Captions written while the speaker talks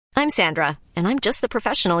I'm Sandra, and I'm just the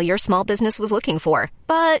professional your small business was looking for.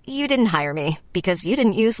 But you didn't hire me because you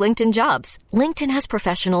didn't use LinkedIn Jobs. LinkedIn has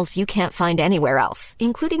professionals you can't find anywhere else,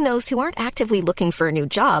 including those who aren't actively looking for a new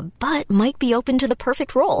job, but might be open to the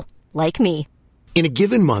perfect role, like me. In a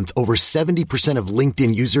given month, over 70% of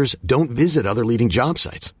LinkedIn users don't visit other leading job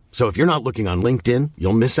sites. So if you're not looking on LinkedIn,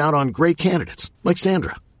 you'll miss out on great candidates like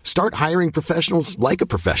Sandra. Start hiring professionals like a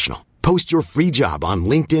professional. Post your free job on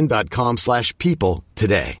linkedin.com/people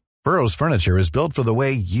today. Burrow's furniture is built for the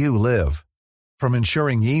way you live. From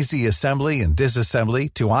ensuring easy assembly and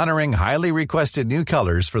disassembly to honoring highly requested new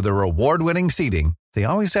colors for their award-winning seating, they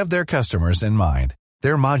always have their customers in mind.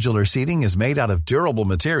 Their modular seating is made out of durable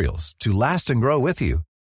materials to last and grow with you.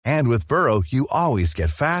 And with Burrow, you always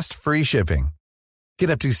get fast, free shipping.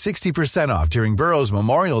 Get up to 60% off during Burrow's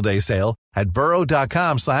Memorial Day sale at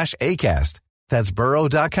burrow.com/ACAST. That's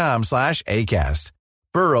burrow.com/ACAST.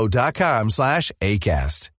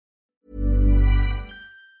 burrow.com/ACAST.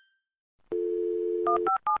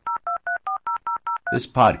 This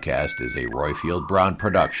podcast is a Royfield Brown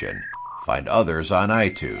production. Find others on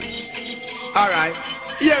iTunes. All right.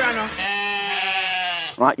 Yeah, I know.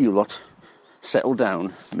 Right, you lot, settle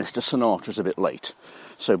down. Mr. Sinatra's a bit late.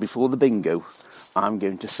 So before the bingo, I'm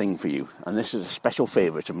going to sing for you. And this is a special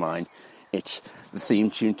favourite of mine. It's the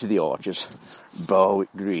theme tune to The Archers, Barwick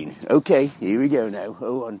Green. Okay, here we go now.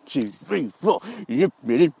 1, 2, 3, 4.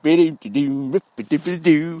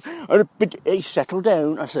 Hey, settle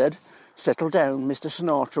down, I said. Settle down, Mr.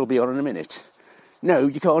 Sinatra will be on in a minute. No,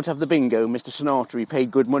 you can't have the bingo, Mr. Sinatra. He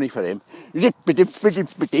paid good money for him. Hey, Mr.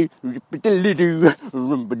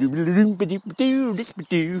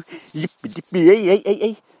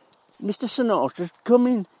 Sinatra's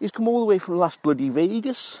coming. He's come all the way from last bloody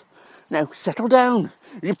Vegas. Now, settle down.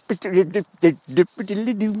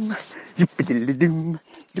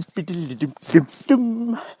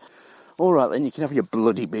 All right, then, you can have your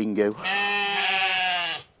bloody bingo.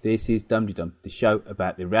 This is Dum Dum, the show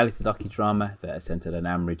about the reality docudrama that is centred on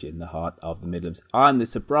Ambridge in the heart of the Midlands. I'm the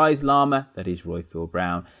surprise llama, that is Royfield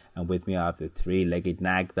Brown, and with me I have the three-legged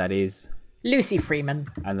nag, that is Lucy Freeman.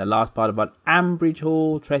 And the last part about Ambridge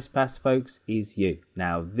Hall trespass, folks, is you.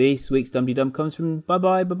 Now, this week's Dum Dum comes from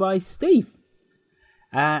Bye Steve.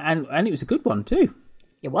 And it was a good one too.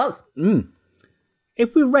 It was.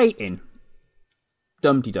 If we're rating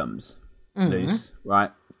Dum Dums, Luce,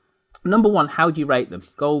 right? Number one, how do you rate them?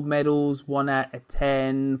 Gold medals, 1 out of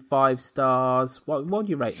 10, 5 stars. What do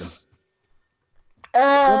you rate them?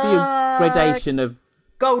 What would be your gradation of...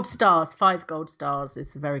 Gold stars, 5 gold stars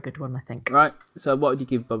is a very good one, I think. Right, so what would you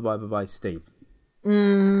give Bye Steve?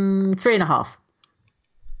 3.5.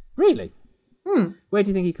 Really? Where do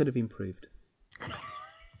you think he could have improved?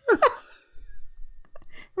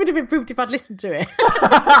 Would have improved if I'd listened to it.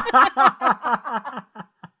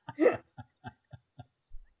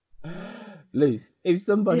 Luce, if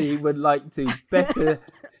somebody would like to better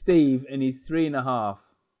Steve and his 3.5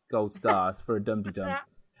 gold stars for a Dum Dum,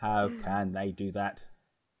 how can they do that?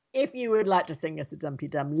 If you would like to sing us a Dum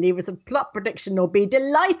Dum, leave us a plot prediction or be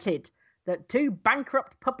delighted that 2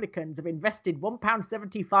 bankrupt publicans have invested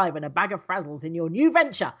 £1.75 in a bag of frazzles in your new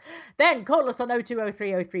venture, then call us on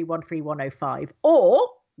 02030313105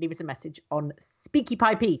 or leave us a message on Speaky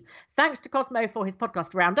Pipey. Thanks to Cosmo for his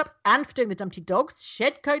podcast roundups and for doing the Dumpty Dogs,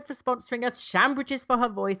 Shed Code for sponsoring us, Shambridges for her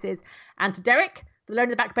voices, and to Derek, the lone in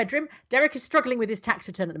the back bedroom. Derek is struggling with his tax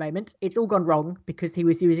return at the moment. It's all gone wrong because he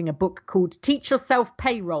was using a book called Teach Yourself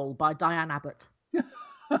Payroll by Diane Abbott.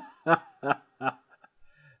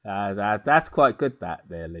 That's quite good, that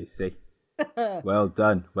there, Lucy. Well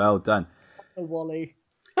done. Oh, Wally.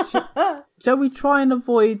 Shall we try and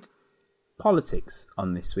avoid politics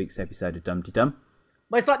on this week's episode of Dum Dum?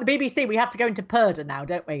 Well, it's like the BBC. We have to go into purdah now,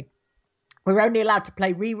 don't we? We're only allowed to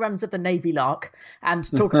play reruns of the Navy Lark and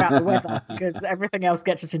talk about the weather because everything else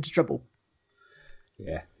gets us into trouble.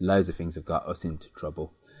 Yeah, loads of things have got us into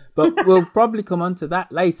trouble. But we'll probably come on to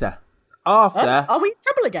that later. After... Are we in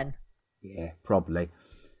trouble again? Yeah, probably.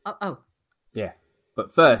 Oh. Yeah,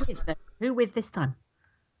 but first... Who with this time?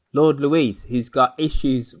 Lord Louise, who's got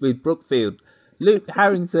issues with Brookfield. Luke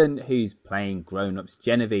Harrington, who's playing grown-ups.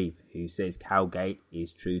 Genevieve, who says Cowgate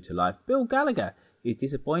is true to life. Bill Gallagher, who's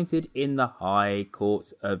disappointed in the High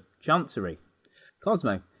Court of Chancery.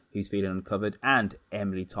 Cosmo, who's feeling uncovered. And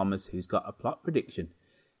Emily Thomas, who's got a plot prediction.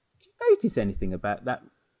 Do you notice anything about that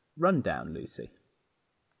rundown, Lucy?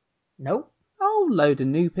 No. Oh, load of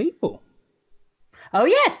new people. Oh,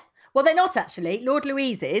 yes. Well, they're not, actually. Lord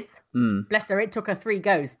Louise is. Bless her, it took her 3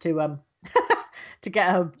 goes to to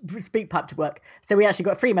get her speak pipe to work. So we actually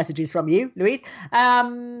got 3 messages from you, Louise.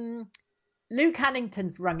 Luke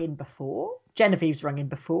Hannington's rung in before. Genevieve's rung in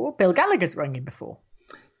before. Bill Gallagher's rung in before.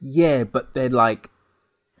 Yeah, but they're like...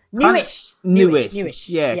 Newish.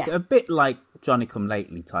 Yeah, a bit like Johnny Come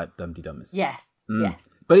Lately type Dum-de-Dummers. Yes.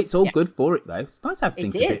 But it's all good for it, though. It's nice to have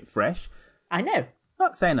things a bit fresh. I know.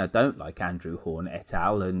 Not saying I don't like Andrew Horn et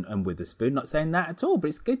al. and Witherspoon, not saying that at all, but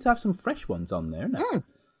it's good to have some fresh ones on there, isn't it?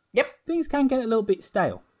 Yep. Things can get a little bit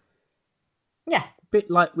stale. Yes.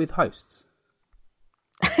 Bit like with hosts.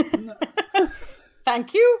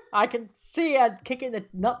 Thank you. I can see a kick in the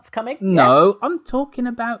nuts coming. No, I'm talking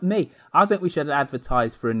about me. I think we should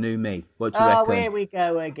advertise for a new me. What do you reckon? Oh, here we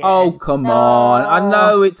go again. Oh, come on. I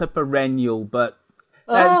know it's a perennial, but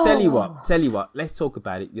tell you what. Let's talk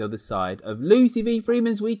about it the other side of Lucy v.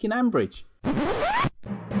 Freeman's Week in Ambridge.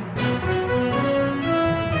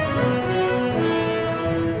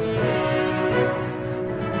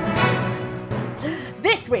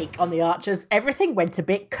 This week on The Archers, everything went a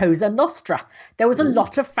bit Cosa Nostra. There was a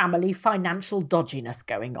lot of family financial dodginess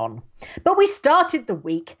going on. But we started the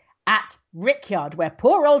week at Rickyard, where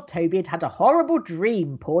poor old Toby had had a horrible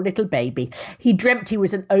dream, poor little baby. He dreamt he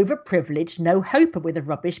was an overprivileged no-hoper with a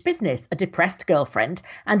rubbish business, a depressed girlfriend,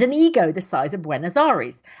 and an ego the size of Buenos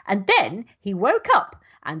Aires. And then he woke up,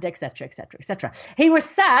 and etc., etc., etc. He was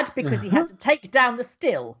sad because he had to take down the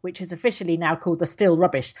still, which is officially now called the Still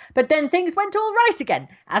Rubbish. But then things went all right again,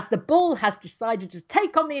 as the bull has decided to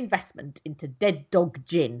take on the investment into Dead Dog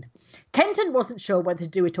Gin. Kenton wasn't sure whether to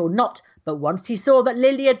do it or not, but once he saw that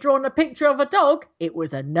Lily had drawn a picture of a dog, it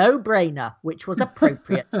was a no-brainer, which was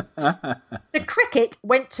appropriate. The cricket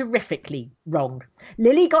went terrifically wrong.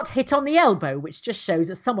 Lily got hit on the elbow, which just shows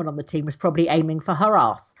that someone on the team was probably aiming for her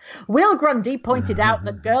ass. Will Grundy pointed out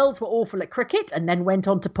that girls were awful at cricket, and then went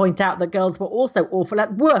on to point out that girls were also awful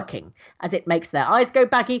at working, as it makes their eyes go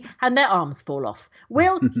baggy and their arms fall off.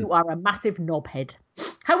 Will, you are a massive knobhead.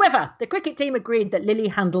 However, the cricket team agreed that Lily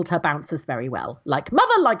handled her bouncers very well, like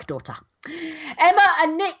mother, like daughter. Emma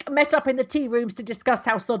and Nick met up in the tea rooms to discuss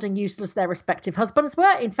how sodding useless their respective husbands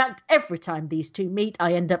were. In fact, every time these two meet,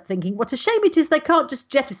 I end up thinking what a shame it is they can't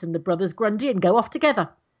just jettison the brothers Grundy and go off together.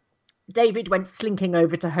 David went slinking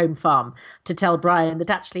over to Home Farm to tell Brian that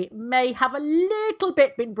actually it may have a little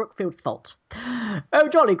bit been Brookfield's fault. Oh,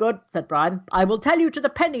 jolly good, said Brian. I will tell you to the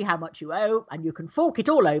penny how much you owe, and you can fork it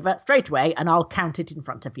all over straight away, and I'll count it in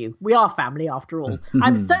front of you. We are family, after all.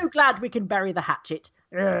 I'm so glad we can bury the hatchet.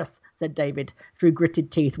 Yes, said David, through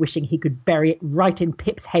gritted teeth, wishing he could bury it right in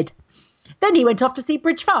Pip's head. Then he went off to see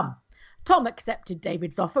Bridge Farm. Tom accepted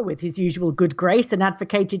David's offer with his usual good grace and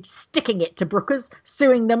advocated sticking it to Brookers,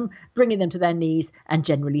 suing them, bringing them to their knees and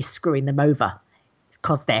generally screwing them over. It's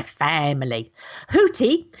because they're family.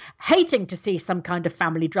 Hootie, hating to see some kind of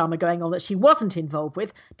family drama going on that she wasn't involved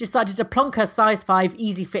with, decided to plonk her size 5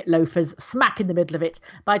 easy fit loafers smack in the middle of it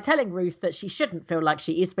by telling Ruth that she shouldn't feel like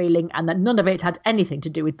she is feeling and that none of it had anything to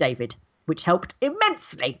do with David, which helped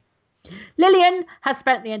immensely. Lillian has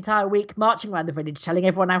spent the entire week marching around the village telling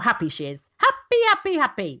everyone how happy she is. Happy, happy,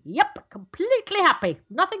 happy. Yep, completely happy.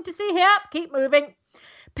 Nothing to see here. Keep moving.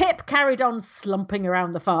 Pip carried on slumping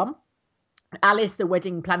around the farm. Alice, the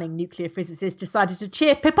wedding planning nuclear physicist, decided to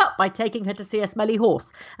cheer Pip up by taking her to see a smelly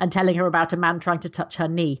horse and telling her about a man trying to touch her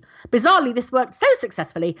knee. Bizarrely, this worked so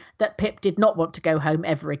successfully that Pip did not want to go home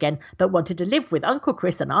ever again, but wanted to live with Uncle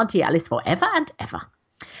Chris and Auntie Alice forever and ever.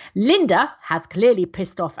 Linda has clearly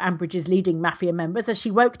pissed off Ambridge's leading mafia members as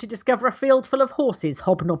she woke to discover a field full of horses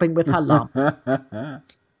hobnobbing with her lamps.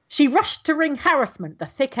 She rushed to ring Harassment, the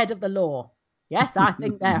thick head of the law. Yes, I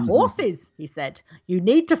think they're horses, he said. You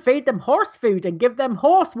need to feed them horse food and give them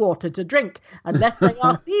horse water to drink, unless they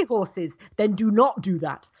are seahorses. Then do not do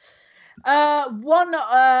that.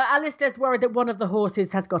 Alistair's worried that one of the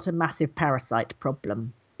horses has got a massive parasite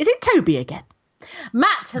problem. Is it Toby again?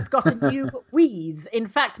 Matt has got a new wheeze. In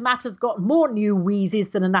fact, Matt has got more new wheezes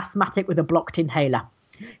than an asthmatic with a blocked inhaler.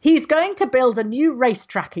 He's going to build a new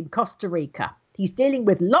racetrack in Costa Rica. He's dealing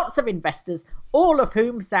with lots of investors, all of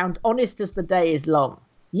whom sound honest as the day is long.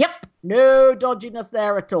 Yep, no dodginess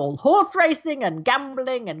there at all. Horse racing and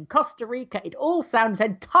gambling and Costa Rica, it all sounds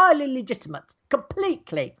entirely legitimate.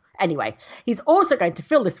 Completely. Anyway, he's also going to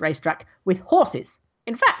fill this racetrack with horses.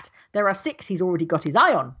 In fact, there are 6 he's already got his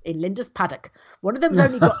eye on in Linda's paddock. One of them's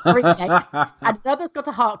only got 3 legs, and another's got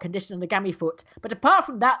a heart condition and a gammy foot. But apart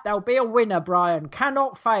from that, there'll be a winner, Brian.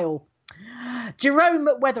 Cannot fail. Jerome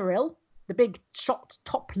Wetherill, the big shot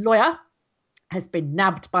top lawyer, has been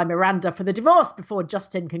nabbed by Miranda for the divorce before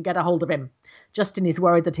Justin can get a hold of him. Justin is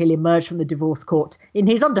worried that he'll emerge from the divorce court in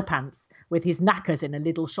his underpants with his knackers in a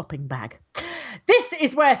little shopping bag. This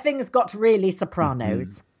is where things got really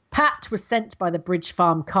Sopranos. Pat was sent by the Bridge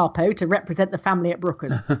Farm Carpo to represent the family at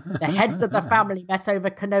Brookers. The heads of the family met over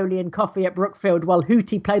cannoli and coffee at Brookfield while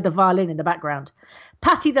Hootie played the violin in the background.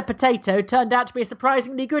 Patty the Potato turned out to be a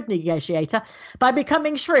surprisingly good negotiator by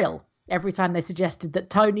becoming shrill every time they suggested that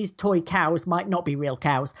Tony's toy cows might not be real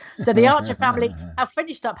cows. So the Archer family have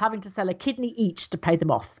finished up having to sell a kidney each to pay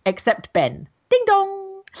them off, except Ben. Ding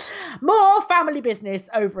dong! More family business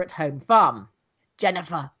over at Home Farm.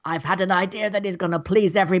 Jennifer, I've had an idea that is going to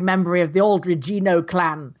please every member of the Aldridgino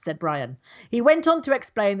clan, said Brian. He went on to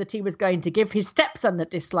explain that he was going to give his stepson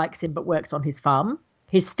that dislikes him but works on his farm,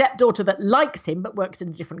 his stepdaughter that likes him but works in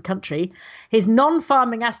a different country, his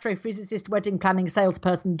non-farming astrophysicist wedding planning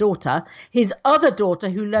salesperson daughter, his other daughter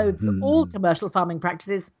who loathes all commercial farming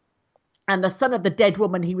practices, and the son of the dead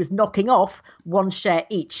woman he was knocking off, one share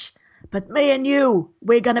each. But me and you,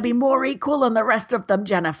 we're going to be more equal than the rest of them,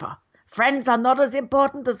 Jennifer. Friends are not as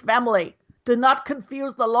important as family. Do not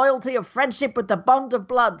confuse the loyalty of friendship with the bond of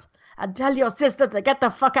blood. And tell your sister to get the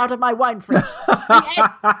fuck out of my wine fridge.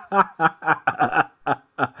 I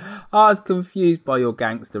was confused by your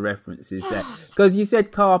gangster references there. Because you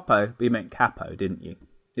said Carpo, but you meant Capo, didn't you?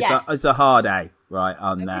 It's a hard A, right,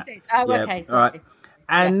 on that. Oh, yeah, okay, sorry. Right.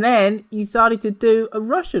 And then you started to do a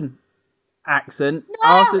Russian accent.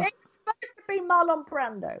 No, it's supposed to be Marlon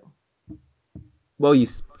Brando. Well, you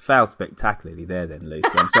failed spectacularly there then, Lucy.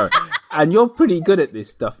 I'm sorry. And you're pretty good at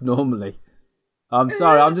this stuff normally. I'm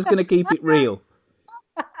sorry. I'm just going to keep it real.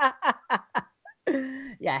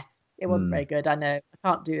 Yes, it wasn't very good. I know. I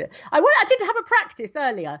can't do it. I did have a practice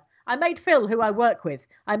earlier. I made Phil, who I work with,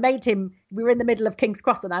 we were in the middle of King's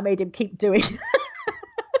Cross and I made him keep doing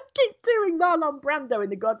Marlon Brando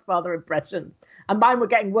in The Godfather impressions. And mine were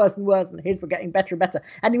getting worse and worse and his were getting better and better.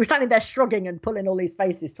 And he was standing there shrugging and pulling all these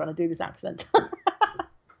faces trying to do this accent.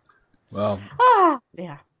 Well.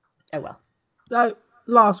 Yeah. Oh, well. So,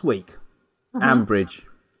 last week, Ambridge,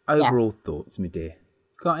 overall thoughts, my dear.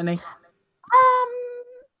 Got any?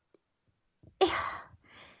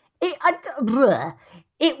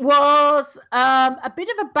 It was a bit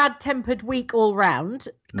of a bad-tempered week all round.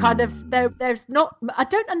 Kind of, there's not. I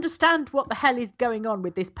don't understand what the hell is going on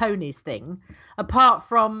with this ponies thing, apart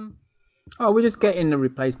from. Oh, we're just getting the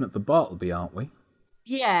replacement for Bartleby, aren't we?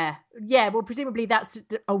 Yeah. Well, presumably that's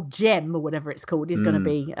Gem or whatever it's called is going to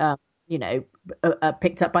be,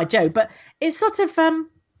 picked up by Joe. But it's sort of.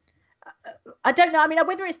 I don't know. I mean,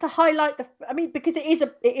 whether it's to highlight because it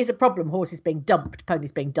is a problem. Horses being dumped,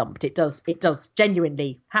 ponies being dumped. It does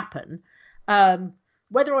genuinely happen.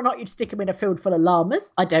 Whether or not you'd stick them in a field full of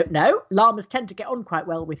llamas, I don't know. Llamas tend to get on quite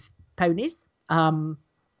well with ponies. They're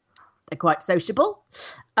quite sociable.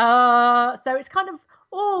 So it's kind of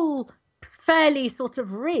all fairly sort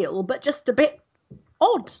of real, but just a bit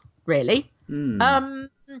odd, really. And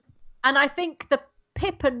I think the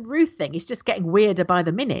Pip and Ruth thing is just getting weirder by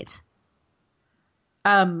the minute.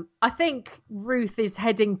 I think Ruth is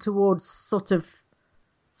heading towards sort of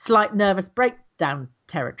slight nervous breakdown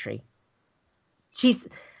territory. She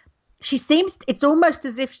seems, it's almost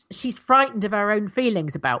as if she's frightened of her own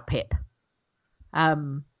feelings about Pip.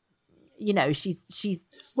 She's.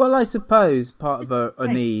 Well, I suppose part of her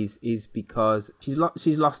unease is because she's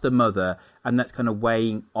lost her mother, and that's kind of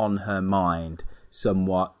weighing on her mind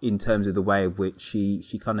somewhat in terms of the way of which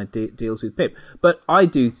she kind of deals with Pip. But I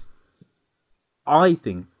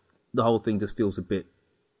think the whole thing just feels a bit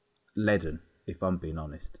leaden, if I'm being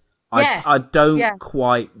honest. Yes. I don't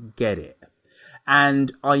quite get it.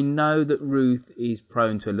 And I know that Ruth is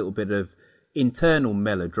prone to a little bit of internal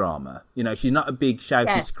melodrama. You know, she's not a big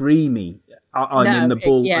shouty, screamy, I'm in the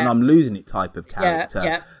ball and I'm losing it type of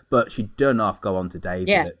character. But she does not go on to David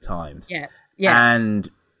at times.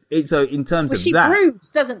 And so in terms of she that,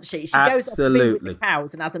 broods, doesn't she? She goes off absolutely with the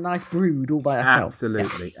cows and has a nice brood all by herself.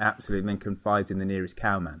 Absolutely. And then confides in the nearest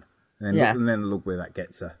cowman. And then look where that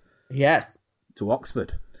gets her. Yes. To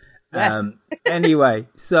Oxford. Yes. Anyway,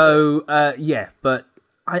 so but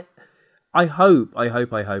I hope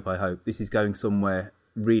this is going somewhere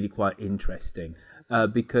really quite interesting,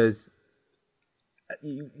 because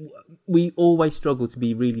we always struggle to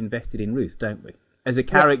be really invested in Ruth, don't we? As a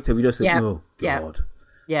character, we just think, oh God.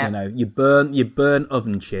 Yeah. You know, you burn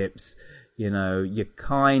oven chips. You know, you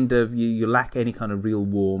kind of you lack any kind of real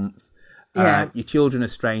warmth. Your children are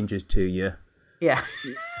strangers to you. Yeah.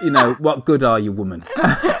 You know, what good are you, woman?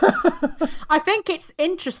 I think it's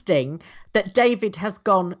interesting that David has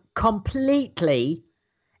gone completely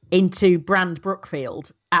into Brand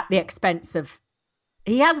Brookfield at the expense of.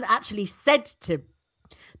 He hasn't actually said to.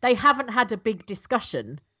 They haven't had a big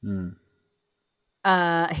discussion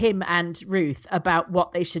him and Ruth about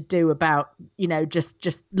what they should do about,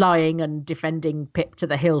 just lying and defending Pip to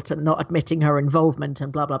the hilt and not admitting her involvement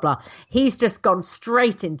and blah, blah, blah. He's just gone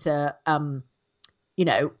straight into,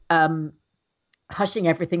 hushing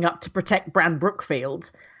everything up to protect Bran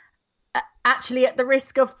Brookfield, actually at the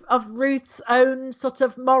risk of Ruth's own sort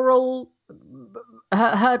of moral,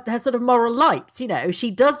 her sort of moral lights.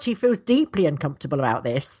 She feels deeply uncomfortable about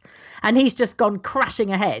this, and he's just gone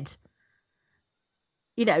crashing ahead.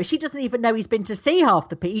 She doesn't even know he's been to see half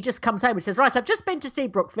the people. He just comes home and says, right, I've just been to see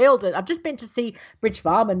Brookfield and I've just been to see Bridge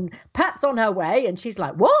Farm, and Pat's on her way. And she's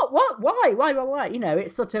like, what, why?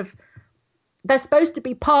 It's sort of, they're supposed to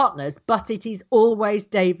be partners, but it is always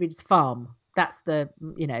David's farm. That's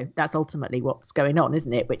that's ultimately what's going on,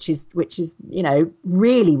 isn't it? Which is,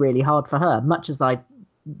 really, really hard for her. Much as I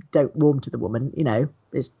don't warm to the woman,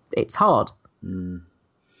 it's hard. Mm.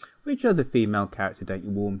 Which other female character don't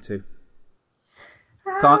you warm to?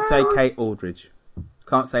 Can't say Kate Aldridge.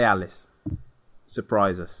 Can't say Alice.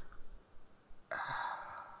 Surprise us.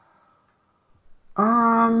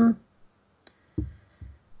 The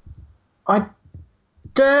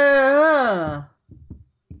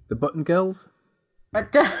Button Girls? I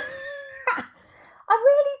really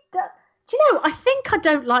don't. Do you know, I think I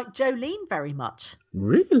don't like Jolene very much.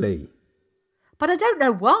 Really? But I don't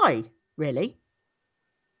know why, really.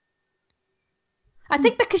 I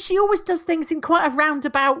think because she always does things in quite a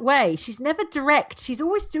roundabout way. She's never direct. She's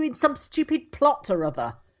always doing some stupid plot or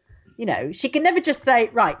other. She can never just say,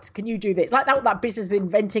 right, can you do this? Like that business of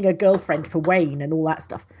inventing a girlfriend for Wayne and all that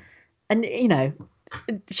stuff. And,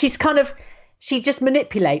 she just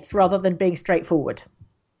manipulates rather than being straightforward.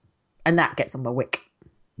 And that gets on my wick.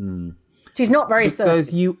 Mm. She's not very certain.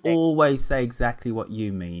 Because you always say exactly what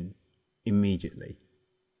you mean immediately.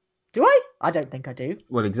 Do I? I don't think I do.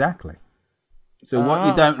 Well, exactly. So what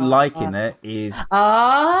you don't like in it is...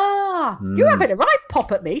 You're having a right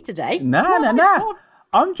pop at me today. No.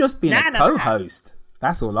 I'm just being a co-host.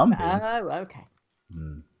 That's all I'm being. Oh, okay.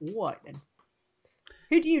 Right, then.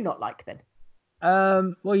 Who do you not like, then?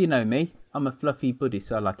 Well, you know me. I'm a fluffy buddy,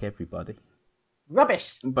 so I like everybody.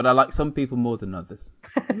 Rubbish. But I like some people more than others.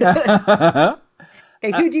 Okay,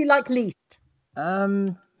 who do you like least?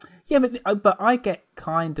 Yeah, but I get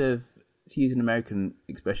kind of, to use an American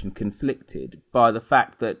expression, conflicted by the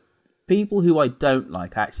fact that people who I don't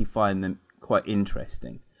like actually find them quite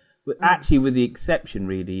interesting. But actually, with the exception,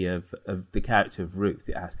 really, of the character of Ruth,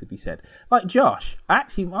 it has to be said. Like Josh, I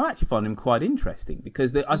actually find him quite interesting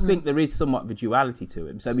because I think there is somewhat of a duality to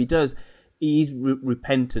him. So he's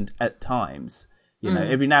repentant at times.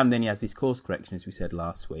 Every now and then he has this course correction, as we said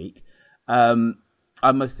last week. I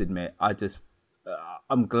must admit,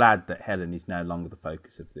 I'm glad that Helen is no longer the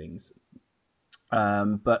focus of things.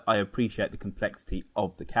 But I appreciate the complexity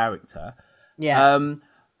of the character. Yeah.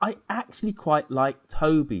 I actually quite like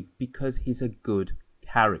Toby because he's a good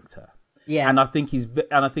character. Yeah. And I think he's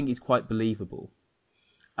quite believable.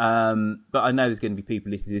 But I know there's going to be people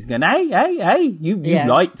listening to this going, hey, you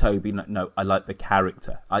like Toby. No, I like the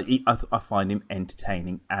character. I find him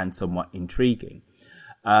entertaining and somewhat intriguing.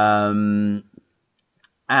 And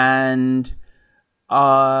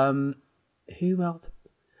who else?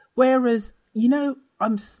 Whereas, I'm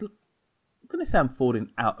going to say I'm falling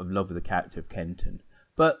out of love with the character of Kenton,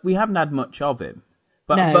 but we haven't had much of him.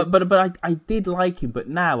 But I did like him. But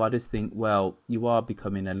now I just think, well, you are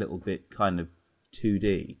becoming a little bit kind of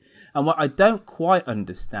 2D. And what I don't quite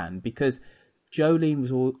understand, because Jolene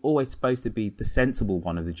was always supposed to be the sensible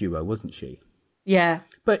one of the duo, wasn't she? Yeah.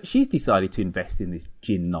 But she's decided to invest in this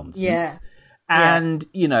gin nonsense. Yeah. And,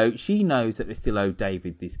 she knows that they still owe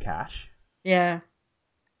David this cash. Yeah.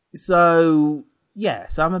 So,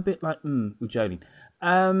 so I'm a bit like, with Jolene.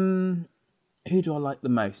 Who do I like the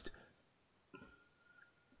most?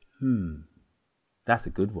 That's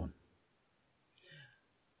a good one.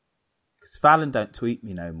 Because Fallon don't tweet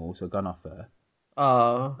me no more, so I've gone off her.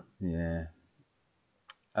 Oh. Yeah.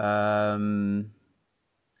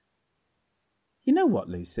 You know what,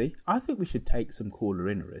 Lucy? I think we should take some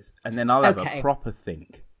caller-inners, and then I'll have a proper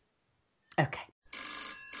think. Okay.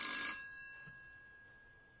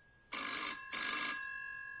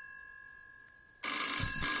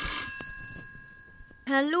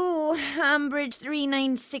 Hello, Ambridge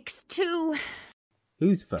 3962.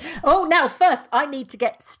 Who's first? Oh, now first, I need to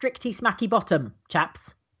get stricty smacky bottom,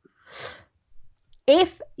 chaps.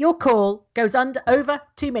 If your call goes over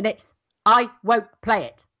 2 minutes, I won't play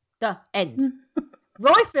it. The end.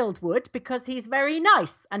 Royfield would, because he's very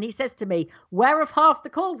nice, and he says to me, "Where have half the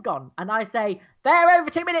calls gone?" And I say, "They're over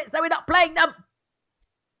 2 minutes, so we're not playing them."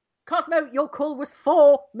 Cosmo, your call was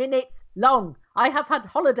 4 minutes long. I have had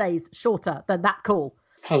holidays shorter than that call.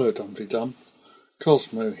 Hello, Dumpty Dum.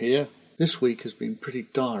 Cosmo here. This week has been pretty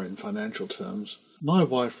dire in financial terms. My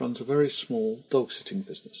wife runs a very small dog-sitting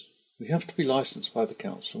business. We have to be licensed by the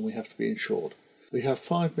council and we have to be insured. We have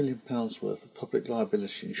 £5 million worth of public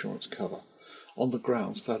liability insurance cover on the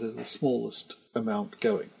grounds that is the smallest amount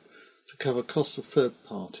going, to cover costs of third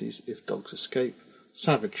parties if dogs escape,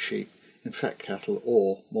 savage sheep, infect cattle,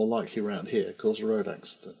 or, more likely round here, cause a road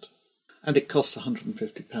accident. And it costs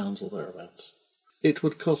 £150 or thereabouts. It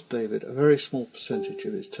would cost David a very small percentage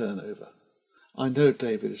of his turnover. I know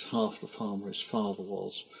David is half the farmer his father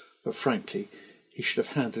was, but frankly, he should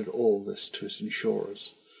have handed all this to his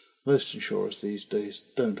insurers. Most insurers these days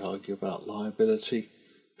don't argue about liability,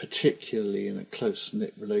 particularly in a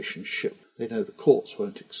close-knit relationship. They know the courts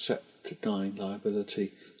won't accept denying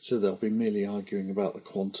liability, so they'll be merely arguing about the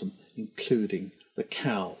quantum, including the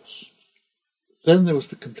cows. Then there was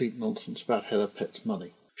the complete nonsense about Heather Pett's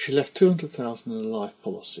money. She left $200,000 in a life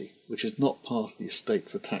policy, which is not part of the estate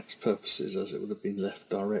for tax purposes, as it would have been left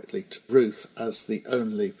directly to Ruth as the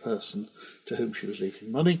only person to whom she was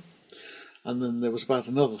leaving money. And then there was about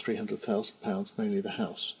another £300,000, mainly the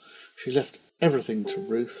house. She left everything to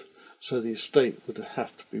Ruth, so the estate would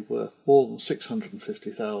have to be worth more than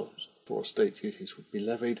 $650,000 before estate duties would be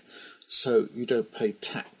levied, so you don't pay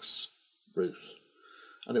tax, Ruth.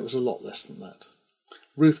 And it was a lot less than that.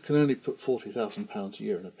 Ruth can only put £40,000 a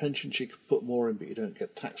year in a pension. She could put more in, but you don't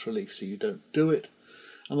get tax relief, so you don't do it.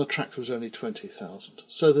 And the tractor was only $20,000,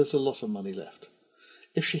 so there's a lot of money left.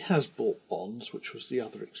 If she has bought bonds, which was the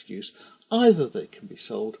other excuse, either they can be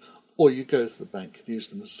sold, or you go to the bank and use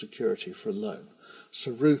them as security for a loan.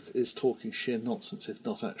 So Ruth is talking sheer nonsense, if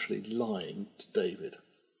not actually lying to David.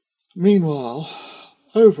 Meanwhile,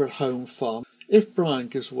 over at Home Farm, if Brian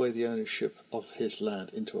gives away the ownership of his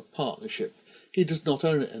land into a partnership, he does not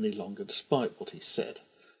own it any longer, despite what he said.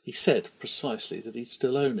 He said precisely that he'd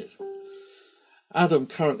still own it. Adam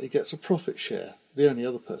currently gets a profit share. The only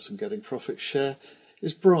other person getting profit share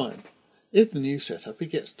is Brian. In the new setup, he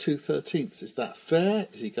gets 2/13. Is that fair?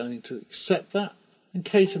 Is he going to accept that? And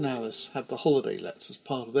Kate and Alice had the holiday lets as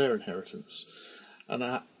part of their inheritance.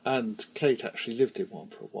 And Kate actually lived in one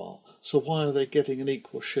for a while. So why are they getting an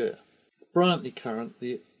equal share? Brantley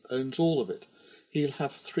currently owns all of it. He'll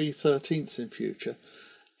have 3/13 in future.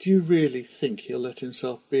 Do you really think he'll let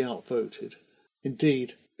himself be outvoted?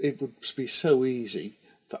 Indeed, it would be so easy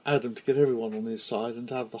for Adam to get everyone on his side and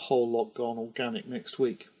to have the whole lot gone organic next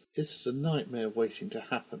week. It's a nightmare waiting to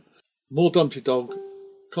happen. More Dumpty Dog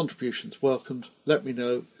contributions welcomed. Let me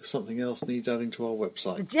know if something else needs adding to our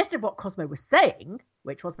website. The gist of what Cosmo was saying,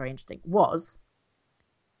 which was very interesting, was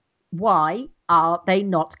why are they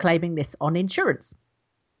not claiming this on insurance?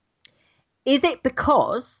 Is it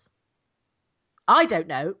because, I don't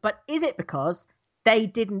know, but is it because they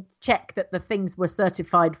didn't check that the things were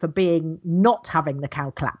certified for being not having the cow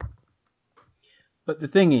clap? But the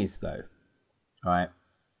thing is, though, right,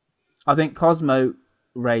 I think Cosmo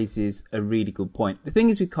raises a really good point. The thing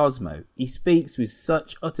is with Cosmo, he speaks with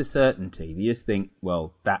such utter certainty that you just think,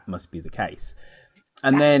 well, that must be the case.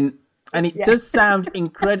 And it does sound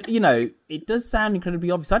incredible, it does sound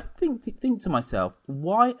incredibly obvious. I think to myself,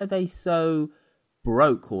 why are they so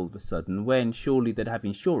broke all of a sudden when surely they'd have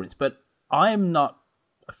insurance? But I am not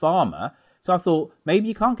a farmer, so I thought maybe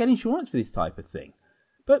you can't get insurance for this type of thing.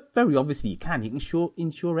 But very obviously you can. You can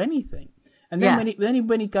insure anything. And then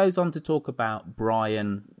when he goes on to talk about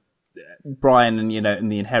Brian and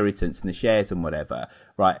and the inheritance and the shares and whatever,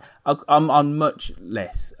 right? I'm on much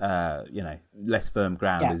less less firm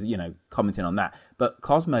ground as commenting on that. But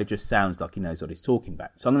Cosmo just sounds like he knows what he's talking about.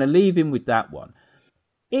 So I'm going to leave him with that one.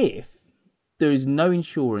 If there is no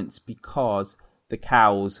insurance because the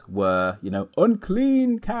cows were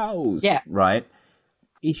unclean cows, right?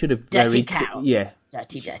 He should have dirty cows.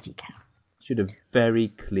 Dirty cows. Should have very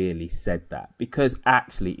clearly said that, because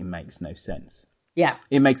actually it makes no sense. Yeah.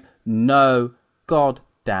 It makes no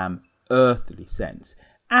goddamn earthly sense.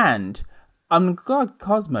 And I'm glad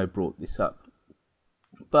Cosmo brought this up.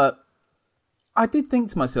 But I did think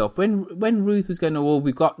to myself, when Ruth was going,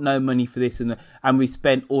 we've got no money for this and we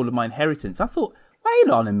spent all of my inheritance, I thought,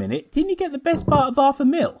 wait on a minute, didn't you get the best part of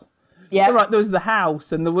 $500,000? Yeah. Right, there was the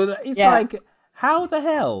house and it's like, how the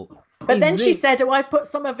hell? But then she said, I put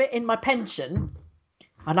some of it in my pension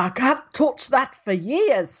and I can't touch that for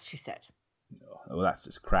years, she said. Well, that's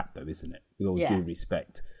just crap, though, isn't it? With all due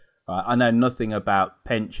respect. I know nothing about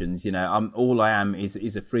pensions. All I am is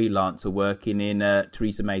a freelancer working in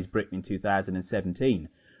Theresa May's Britain in 2017.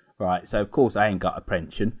 Right, so of course I ain't got a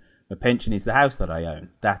pension. My pension is the house that I own.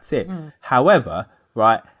 That's it. However,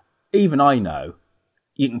 right, even I know,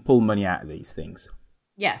 you can pull money out of these things.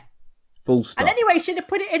 Yeah. Full stop. And anyway, should have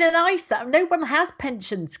put it in an ISA. No one has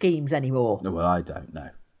pension schemes anymore. No, well, I don't know.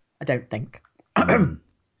 I don't think. The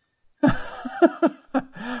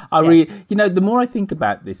more I think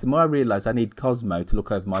about this, the more I realise I need Cosmo to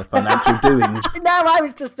look over my financial doings. No, I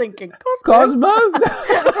was just thinking, Cosmo?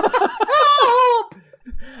 Help!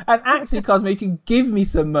 And actually, Cosmo, if you give me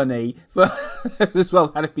some money for as well,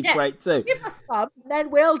 that'd be great too. Give us some, then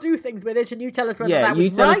we'll do things with it, and you tell us whether that you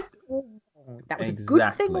was tell right us... or wrong. That was a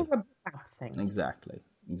good thing or a bad thing. Exactly.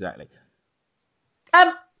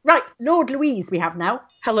 Right, Lord Louise we have now.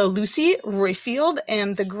 Hello, Lucy, Royfield,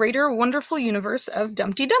 and the greater wonderful universe of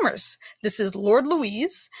Dumpty Dummers. This is Lord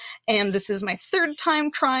Louise, and this is my third time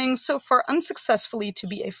trying so far unsuccessfully to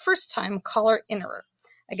be a first-time caller-innerer.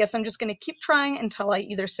 I guess I'm just going to keep trying until I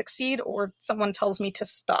either succeed or someone tells me to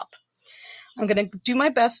stop. I'm going to do my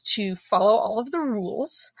best to follow all of the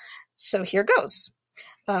rules, so here goes.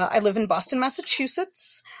 I live in Boston,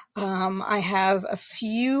 Massachusetts. I have a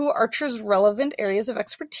few Archer's relevant areas of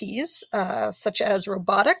expertise, such as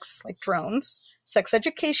robotics, like drones, sex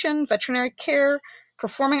education, veterinary care,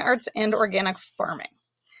 performing arts, and organic farming.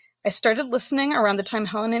 I started listening around the time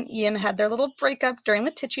Helen and Ian had their little breakup during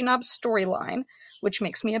the Titchy Knob storyline, which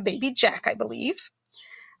makes me a baby Jack, I believe.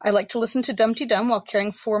 I like to listen to Dumpty Dum while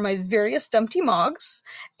caring for my various Dumpty Mogs,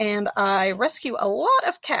 and I rescue a lot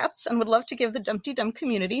of cats and would love to give the Dumpty Dum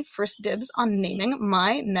community first dibs on naming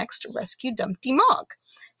my next rescue Dumpty Mog.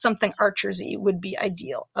 Something Archersy would be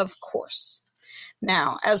ideal, of course.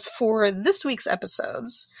 Now, as for this week's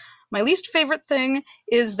episodes, my least favorite thing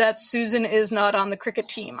is that Susan is not on the cricket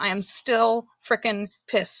team. I am still frickin'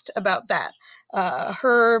 pissed about that.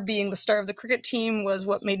 Her being the star of the cricket team was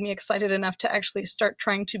what made me excited enough to actually start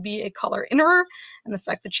trying to be a caller-innerer, and the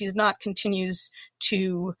fact that she's not continues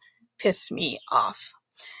to piss me off.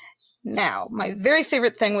 Now, my very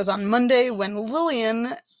favorite thing was on Monday when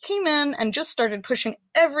Lillian came in and just started pushing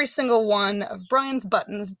every single one of Brian's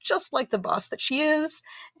buttons, just like the boss that she is,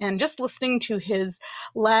 and just listening to his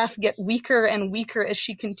laugh get weaker and weaker as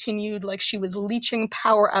she continued, like she was leeching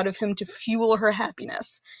power out of him to fuel her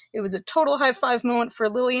happiness. It was a total high five moment for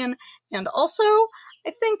Lillian, and also I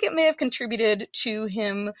think it may have contributed to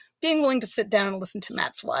him being willing to sit down and listen to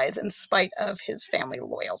Matt's lies in spite of his family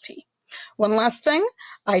loyalty. One last thing,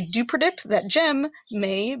 I do predict that Jem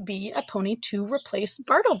may be a pony to replace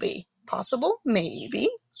Bartleby. Possible? Maybe.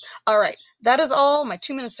 All right, that is all. My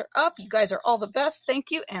 2 minutes are up. You guys are all the best.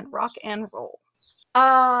 Thank you, and rock and roll.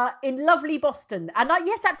 In lovely Boston. And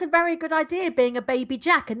yes, that's a very good idea, being a baby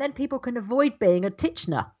Jack, and then people can avoid being a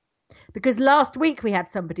Titchener. Because last week we had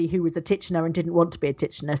somebody who was a Titchener and didn't want to be a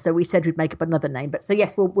Titchener, so we said we'd make up another name. But so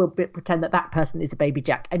yes, we'll pretend that person is a baby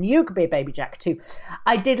Jack, and you could be a baby Jack too.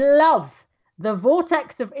 I did love the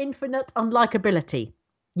vortex of infinite unlikability.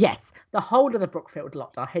 Yes, the whole of the Brookfield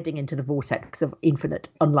lot are heading into the vortex of infinite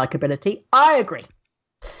unlikability. I agree.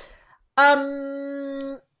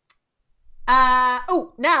 Now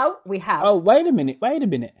we have. Oh, wait a minute.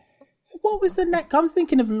 What was the next? I was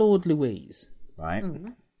thinking of Lord Louise, right?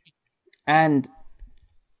 Mm-hmm. And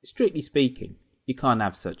strictly speaking, you can't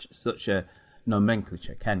have such a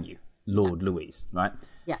nomenclature, can you? Lord Louise, right?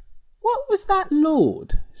 Yeah. What was that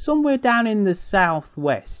Lord? Somewhere down in the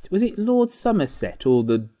southwest. Was it Lord Somerset or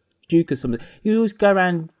the Duke of Somerset? He always go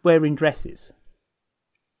around wearing dresses.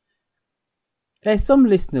 There's some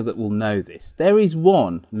listener that will know this. There is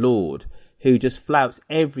one Lord who just flouts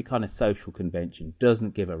every kind of social convention,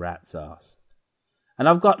 doesn't give a rat's ass. And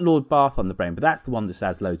I've got Lord Bath on the brain, but that's the one that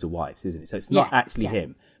has loads of wives, isn't it? So it's not actually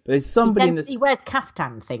him. But there's somebody he wears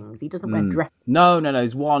caftan things. He doesn't wear dresses. No.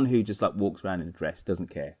 There's one who just like walks around in a dress, doesn't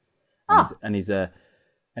care. And he's an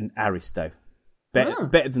aristo. Better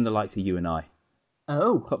than the likes of you and I.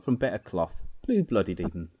 Oh. Cut from better cloth. Blue-blooded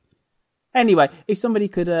even. Anyway, if somebody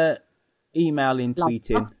could email in, tweet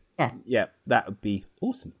in. Yes. Yeah, that would be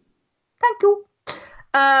awesome. Thank you.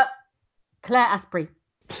 Claire Asprey.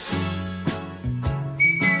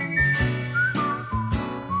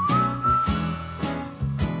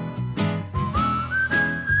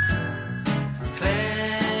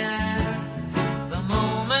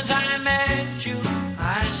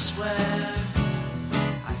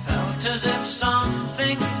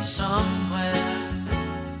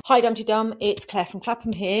 Hi Dumpty Dum, it's Claire from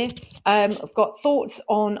Clapham here. I've got thoughts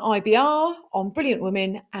on IBR, on Brilliant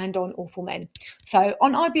Women and on Awful Men. So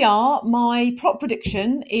on IBR, my prop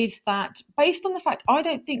prediction is that based on the fact I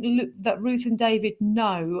don't think that Ruth and David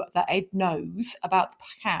know that Ed knows about the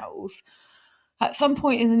cows, at some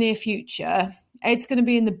point in the near future, Ed's going to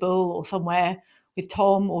be in the Bull or somewhere with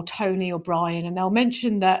Tom or Tony or Brian, and they'll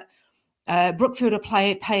mention that Brookfield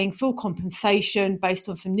are paying full compensation based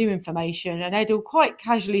on some new information, and Ed will quite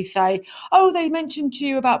casually say, "Oh, they mentioned to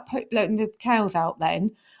you about letting the cows out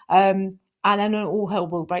then," and then all hell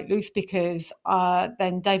will break loose because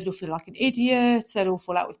then David will feel like an idiot. They'll all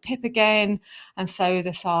fall out with Pip again, and so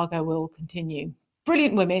the saga will continue.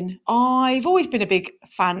 Brilliant women. I've always been a big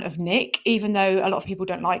fan of Nick, even though a lot of people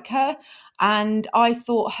don't like her, and I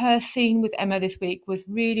thought her scene with Emma this week was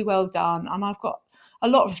really well done, and I've got a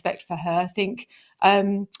lot of respect for her. I think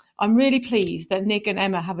I'm really pleased that Nick and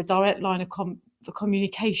Emma have a direct line of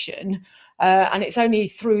communication, and it's only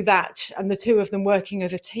through that and the two of them working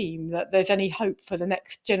as a team that there's any hope for the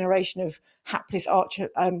next generation of hapless Archer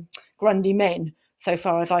Grundy men, so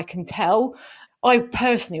far as I can tell. I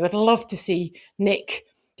personally would love to see Nick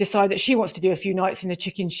decide that she wants to do a few nights in the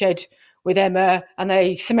chicken shed with Emma, and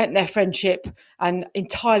they cement their friendship and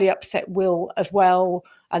entirely upset Will as well.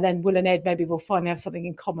 And then Will and Ed maybe will finally have something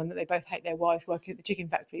in common, that they both hate their wives working at the chicken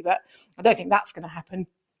factory. But I don't think that's going to happen.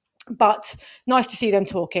 But nice to see them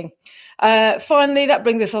talking. Finally, that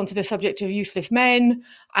brings us on to the subject of useless men.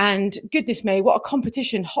 And goodness me, what a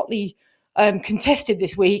competition hotly contested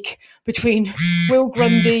this week between Will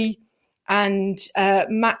Grundy and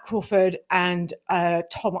Matt Crawford and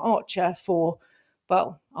Tom Archer for,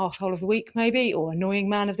 well, arsehole of the week maybe, or annoying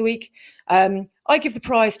man of the week. I give the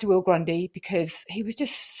prize to Will Grundy because he was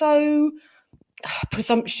just so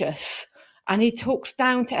presumptuous, and he talks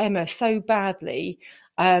down to Emma so badly.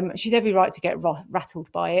 She's every right to get rattled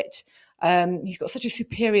by it. He's got such a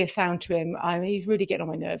superior sound to him. He's really getting on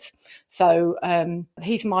my nerves. So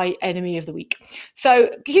he's my enemy of the week.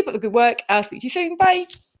 So keep up the good work. I'll speak to you soon. Bye.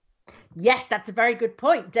 Yes, that's a very good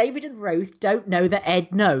point. David and Ruth don't know that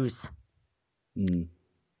Ed knows. Mm.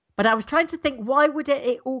 But I was trying to think, why would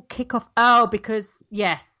it all kick off? Oh, because,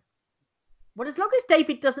 yes. Well, as long as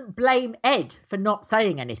David doesn't blame Ed for not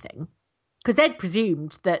saying anything, because Ed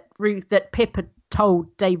presumed that Pip had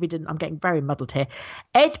told David, and I'm getting very muddled here.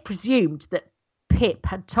 Ed presumed that Pip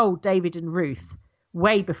had told David and Ruth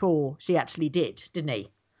way before she actually did, didn't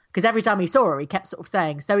he? Because every time he saw her, he kept sort of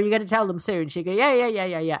saying, "So are you going to tell them soon?" She'd go,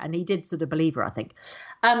 yeah. And he did sort of believe her, I think.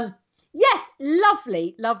 Yes,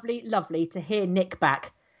 lovely to hear Nick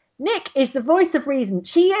back. Nick is the voice of reason.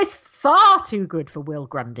 She is far too good for Will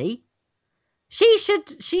Grundy. She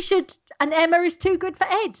should, and Emma is too good for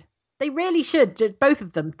Ed. They really should. Both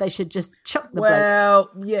of them. They should just chuck the blokes. Well,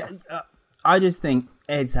 yeah. I just think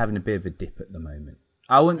Ed's having a bit of a dip at the moment.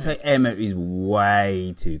 I wouldn't say Emma is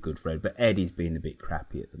way too good for Ed, but Ed is being a bit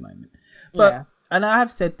crappy at the moment. But Yeah. And I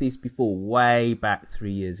have said this before, way back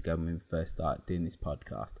 3 years ago when we first started doing this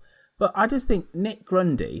podcast. But I just think Nick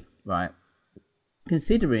Grundy, right,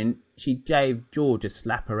 considering she gave George a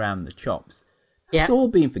slap around the chops, it's all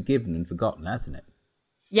been forgiven and forgotten, hasn't it?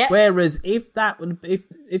 Yeah. Whereas if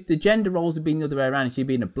the gender roles had been the other way around and she'd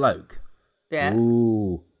been a bloke,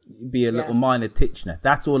 ooh, it'd be a little minor Titchener.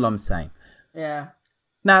 That's all I'm saying. Yeah.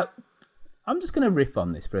 Now, I'm just going to riff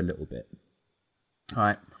on this for a little bit. All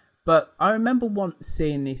right. But I remember once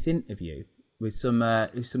seeing this interview with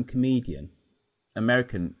some comedian,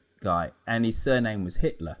 American guy, and his surname was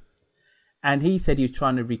Hitler. And he said he was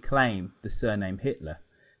trying to reclaim the surname Hitler.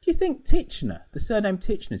 Do you think Titchener, the surname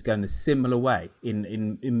Titchener, is going the similar way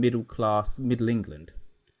in middle class, middle England?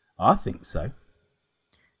 I think so.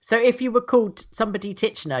 So if you were called somebody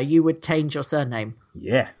Titchener, you would change your surname?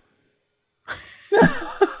 Yeah.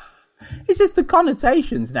 It's just the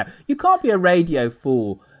connotations now. You can't be a Radio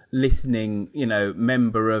 4 listening,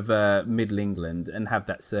 member of Middle England and have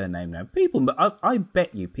that surname now. People, I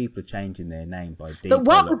bet you people are changing their name by default. But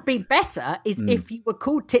what would be better is if you were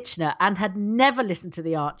called Titchener and had never listened to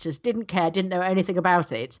the Archers, didn't care, didn't know anything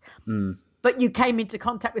about it, but you came into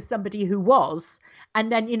contact with somebody who was,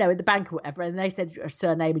 and then, at the bank or whatever, and they said your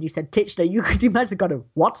surname and you said Titchener, you might have gone,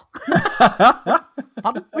 what? Pardon?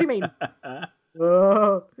 What do you mean?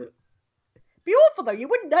 Be awful, though. You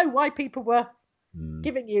wouldn't know why people were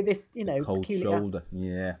giving you this, cold peculiar shoulder.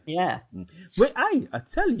 Yeah. Yeah. Well, hey, I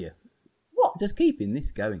tell you. What? Just keeping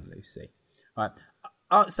this going, Lucy. All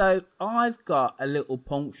right. So I've got a little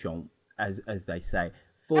penchant, as they say,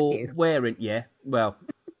 for wearing. Yeah. Well,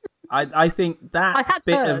 I think that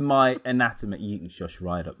bit of my anatomy, you can shush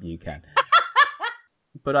right up. You can.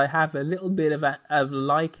 But I have a little bit of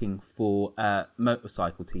liking for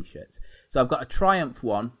motorcycle T-shirts. So I've got a Triumph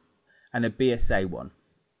one and a BSA one.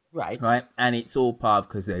 Right. And it's all part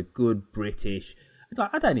because they're good British.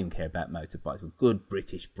 I don't even care about motorbikes. But good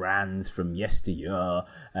British brands from yesteryear.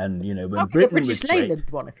 And, when Britain was British great. Leyland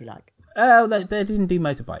one, if you like. Oh, they didn't do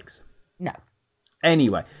motorbikes. No.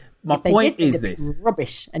 Anyway, my point is this.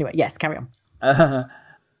 Rubbish. Anyway, yes, carry on.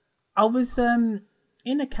 I was in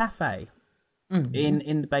a cafe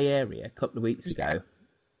in the Bay Area a couple of weeks ago.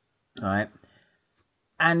 All right.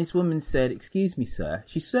 And this woman said, "Excuse me, sir."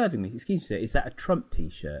 She's serving me. "Excuse me, sir, is that a Trump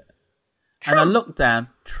T-shirt?" And I looked down,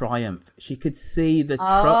 Triumph. She could see the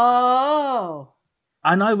Trump. Oh.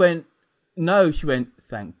 And I went, "No." She went,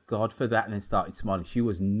 "Thank God for that," and then started smiling. She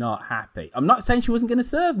was not happy. I'm not saying she wasn't going to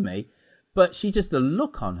serve me, but she just, the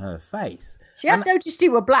look on her face. She had noticed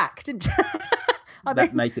you were black, didn't she?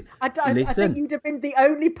 That makes it. I think you'd have been the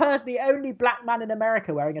only black man in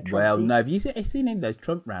America wearing a Trump t-shirt. No, have you seen any of those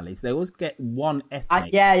Trump rallies? They always get one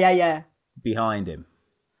ethnic behind him.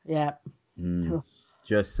 Yeah.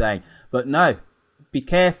 Just saying. But no, be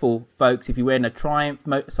careful, folks, if you're wearing a Triumph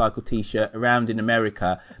motorcycle T-shirt around in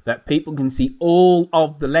America, that people can see all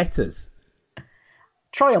of the letters.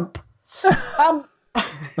 Triumph.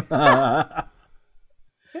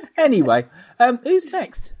 Anyway, who's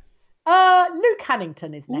next? Luke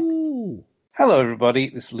Hannington is next. Ooh. Hello, everybody.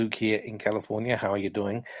 This is Luke here in California. How are you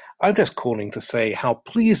doing? I'm just calling to say how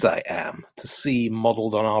pleased I am to see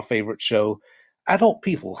modelled on our favourite show adult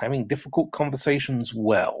people having difficult conversations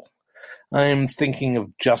well. I'm thinking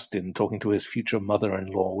of Justin talking to his future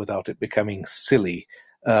mother-in-law without it becoming silly,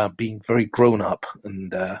 being very grown-up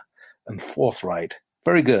and forthright.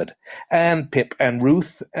 Very good. And Pip and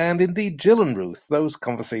Ruth, and indeed Jill and Ruth. Those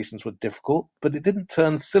conversations were difficult, but it didn't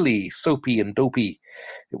turn silly, soapy, and dopey.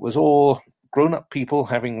 It was all grown-up people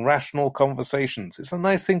having rational conversations. It's a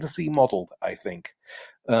nice thing to see modelled, I think.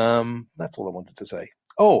 That's all I wanted to say.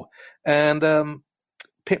 Oh, and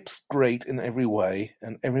Pip's great in every way,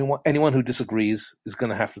 and anyone who disagrees is going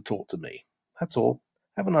to have to talk to me. That's all.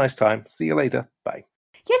 Have a nice time. See you later. Bye.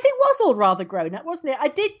 Yes, it was all rather grown-up, wasn't it? I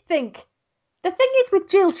did think... The thing is with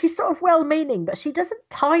Jill, she's sort of well-meaning, but she doesn't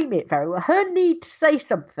time it very well. Her need to say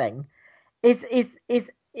something is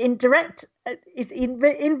in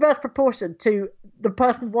inverse proportion to the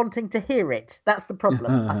person wanting to hear it. That's the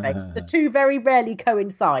problem, I think. The two very rarely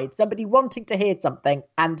coincide. Somebody wanting to hear something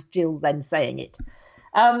and Jill's then saying it.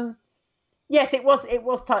 Yes, it was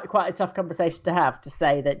quite a tough conversation to have, to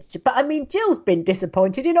say that. But I mean, Jill's been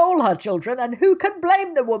disappointed in all her children, and who can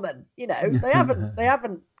blame the woman? You know, they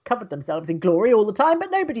haven't covered themselves in glory all the time, but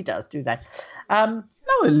nobody does, do they? No,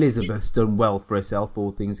 Elizabeth's done well for herself,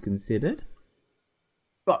 all things considered.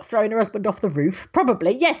 What, throwing her husband off the roof?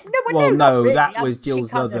 Probably, yes. No, really. that was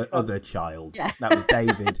Jill's other child. Yeah. That was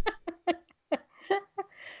David.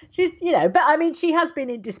 She's, but I mean, she has been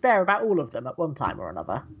in despair about all of them at one time or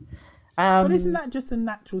another. But isn't that just the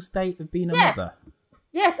natural state of being a mother?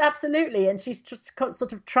 Yes, absolutely. And she's just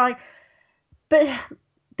sort of trying, but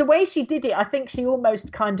the way she did it, I think she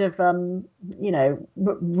almost kind of, revved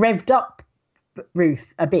up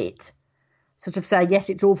Ruth a bit, sort of saying, yes,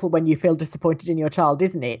 it's awful when you feel disappointed in your child,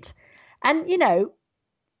 isn't it? And,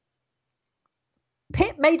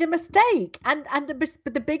 Pip made a mistake, and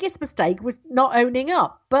the biggest mistake was not owning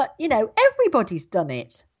up. But, everybody's done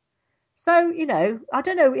it. So, I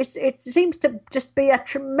don't know, it seems to just be a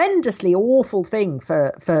tremendously awful thing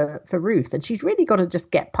for Ruth, and she's really got to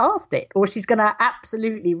just get past it, or she's going to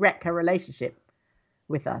absolutely wreck her relationship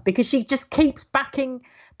with her, because she just keeps backing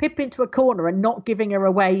Pip into a corner and not giving her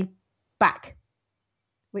a way back,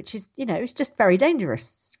 which is, it's just very dangerous.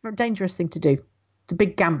 It's a dangerous thing to do. It's a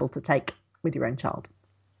big gamble to take with your own child.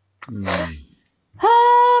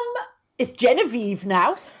 It's Genevieve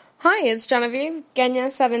now. Hi, it's Genevieve,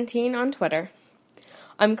 Genya17 on Twitter.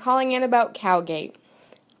 I'm calling in about Cowgate.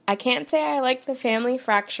 I can't say I like the family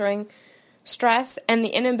fracturing, stress, and the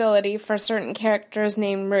inability for certain characters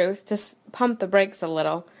named Ruth to pump the brakes a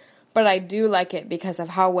little, but I do like it because of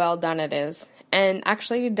how well done it is, and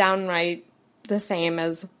actually downright the same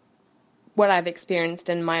as what I've experienced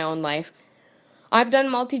in my own life. I've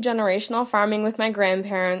done multi-generational farming with my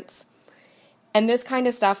grandparents, and this kind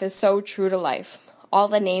of stuff is so true to life. All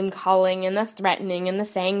the name-calling and the threatening and the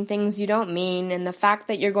saying things you don't mean, and the fact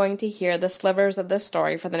that you're going to hear the slivers of the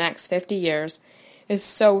story for the next 50 years is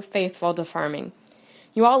so faithful to farming.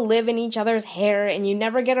 You all live in each other's hair, and you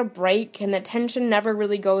never get a break, and the tension never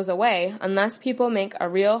really goes away unless people make a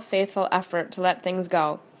real faithful effort to let things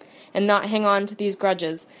go and not hang on to these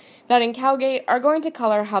grudges that in Cowgate are going to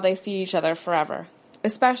color how they see each other forever,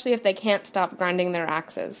 especially if they can't stop grinding their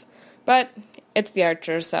axes. But it's the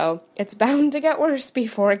Archers, so it's bound to get worse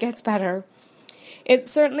before it gets better.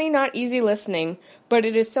 It's certainly not easy listening, but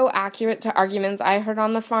it is so accurate to arguments I heard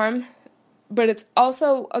on the farm. But it's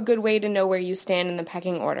also a good way to know where you stand in the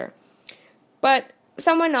pecking order. But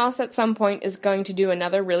someone else at some point is going to do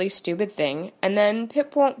another really stupid thing, and then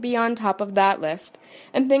Pip won't be on top of that list,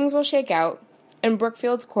 and things will shake out, and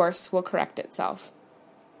Brookfield's course will correct itself.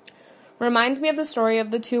 Reminds me of the story of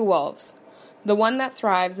the two wolves. The one that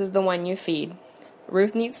thrives is the one you feed.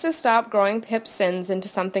 Ruth needs to stop growing Pip's sins into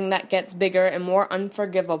something that gets bigger and more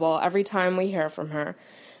unforgivable every time we hear from her.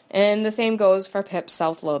 And the same goes for Pip's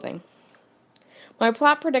self-loathing. My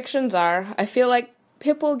plot predictions are, I feel like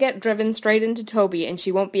Pip will get driven straight into Toby and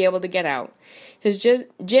she won't be able to get out. His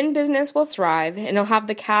gin business will thrive and he'll have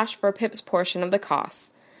the cash for Pip's portion of the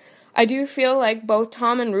costs. I do feel like both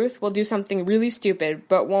Tom and Ruth will do something really stupid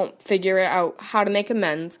but won't figure out how to make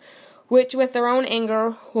amends, which with their own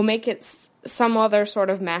anger will make it some other sort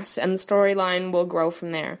of mess, and the storyline will grow from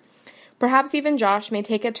there. Perhaps even Josh may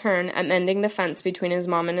take a turn at mending the fence between his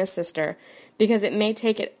mom and his sister, because it may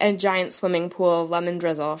take a giant swimming pool of lemon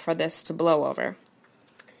drizzle for this to blow over.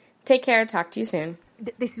 Take care, talk to you soon.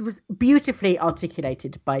 This was beautifully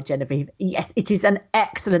articulated by Genevieve. Yes, it is an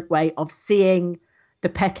excellent way of seeing the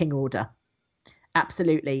pecking order.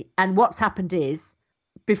 Absolutely. And what's happened is,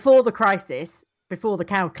 before the crisis, before the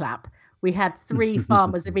cow clap, we had 3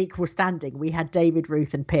 farmers of equal standing. We had David,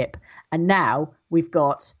 Ruth and Pip. And now we've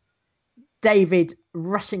got David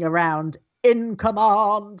rushing around in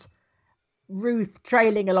command, Ruth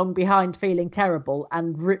trailing along behind feeling terrible,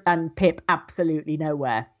 and Pip absolutely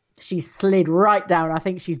nowhere. She slid right down. I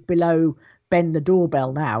think she's below Ben the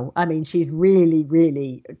doorbell now. I mean, she's really,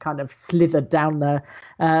 really kind of slithered down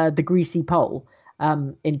the greasy pole.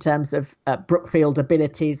 In terms of Brookfield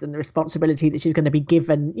abilities and the responsibility that she's going to be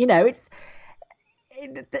given. You know,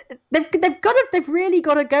 they've really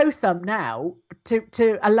got to go some now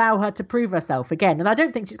to allow her to prove herself again. And I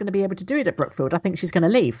don't think she's going to be able to do it at Brookfield. I think she's going to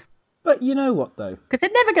leave. But you know what, though? Because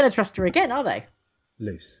they're never going to trust her again, are they?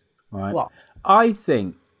 Loose. Right. What? I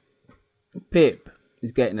think Pip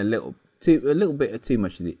is getting a little bit of too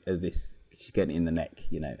much of this. She's getting it in the neck,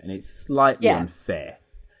 you know, and it's slightly unfair.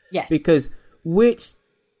 Yes. Because which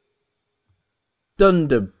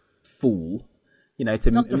Dunderfool, you know,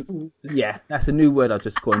 Dunderfool. Yeah, that's a new word I've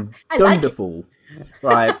just coined. Dunderfool,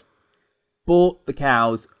 right? Bought the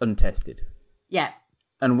cows untested. Yeah.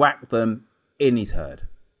 And whacked them in his herd.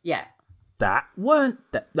 Yeah. That weren't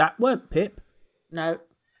Pip. No.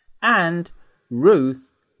 And Ruth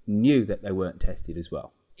knew that they weren't tested as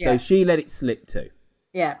well. Yeah. So she let it slip too.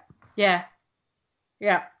 Yeah. Yeah.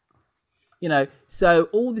 Yeah. You know, so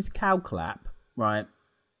all this cow clap, right,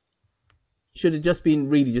 should have just been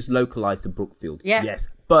really just localised to Brookfield. Yeah. Yes.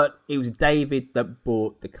 But it was David that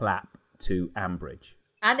brought the clap to Ambridge.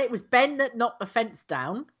 And it was Ben that knocked the fence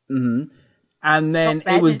down. Mm-hmm. And then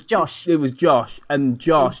it was Josh. It was Josh. And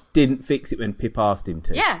Josh didn't fix it when Pip asked him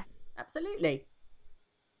to. Yeah, absolutely.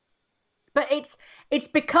 But it's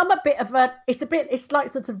become a bit of it's like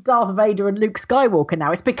sort of Darth Vader and Luke Skywalker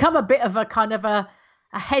now. It's become a bit of a kind of a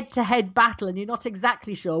head-to-head battle, and you're not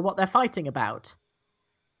exactly sure what they're fighting about.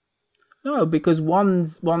 No, because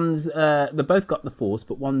one's they both got the Force,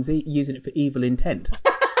 but one's using it for evil intent.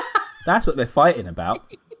 That's what they're fighting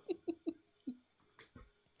about.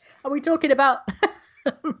 Are we talking about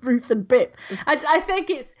Ruth and Pip? I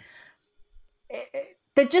think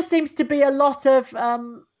there just seems to be a lot of...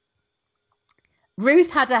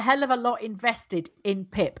 Ruth had a hell of a lot invested in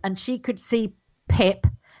Pip, and she could see Pip.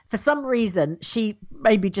 For some reason, she,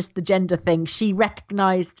 maybe just the gender thing, she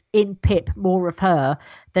recognised in Pip more of her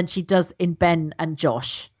than she does in Ben and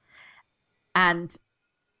Josh. And,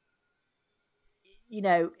 you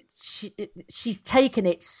know, she's taken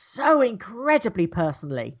it so incredibly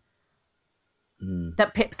personally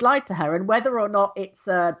that Pip's lied to her. And whether or not it's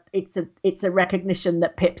a recognition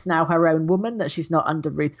that Pip's now her own woman, that she's not under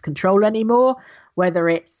Ruth's control anymore, whether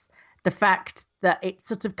it's the fact that it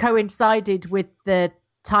sort of coincided with the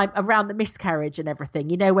time around the miscarriage and everything,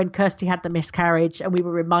 you know, when Kirsty had the miscarriage and we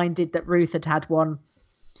were reminded that Ruth had one,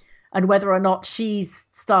 and whether or not she's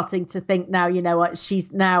starting to think now, you know what,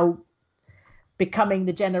 she's now becoming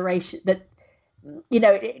the generation that, you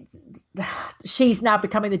know, she's now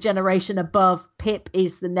becoming the generation above. Pip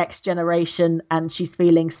is the next generation, and she's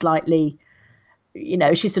feeling slightly, you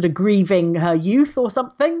know, she's sort of grieving her youth or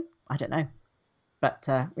something. I don't know. But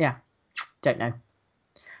yeah, don't know.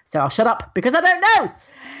 So I'll shut up because I don't know.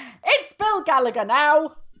 It's Bill Gallagher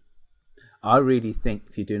now. I really think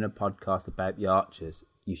if you're doing a podcast about the Archers,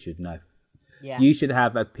 you should know. Yeah. You should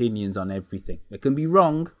have opinions on everything. They can be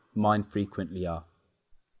wrong. Mine frequently are.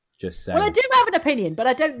 Just saying. Well, I do have an opinion, but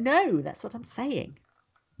I don't know. That's what I'm saying.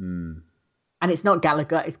 And it's not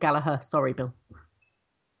Gallagher, it's Gallagher. Sorry, Bill.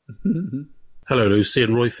 Hello, Lucy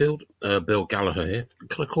and Royfield. Bill Gallagher here.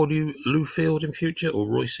 Can I call you Lou Field in future, or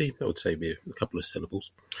Royce? That would save me a couple of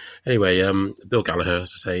syllables. Anyway, Bill Gallagher,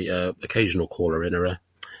 as I say, occasional caller in. I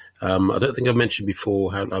don't think I've mentioned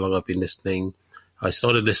before how long I've been listening. I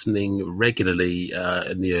started listening regularly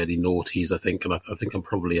in the early noughties, I think, and I think I'm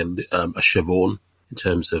probably a Siobhan in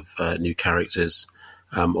terms of new characters.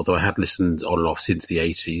 Although I had listened on and off since the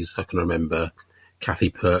 80s. I can remember Kathy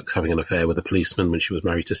Perks having an affair with a policeman when she was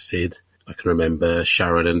married to Sid. I can remember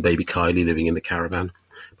Sharon and baby Kylie living in the caravan.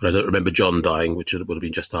 But I don't remember John dying, which would have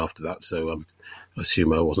been just after that. So I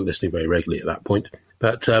assume I wasn't listening very regularly at that point.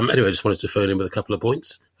 But anyway, I just wanted to phone in with a couple of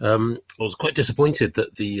points. I was quite disappointed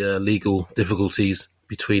that the legal difficulties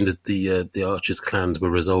between the Archers clans were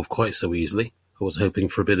resolved quite so easily. I was hoping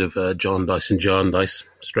for a bit of Jarndyce and Jarndyce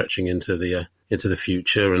stretching into the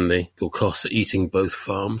future, and the Gorkos eating both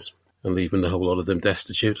farms and leaving a whole lot of them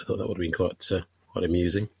destitute. I thought that would have been quite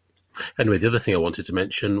amusing. Anyway, the other thing I wanted to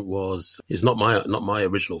mention is not my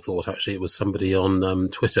original thought. Actually, it was somebody on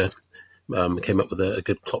Twitter came up with a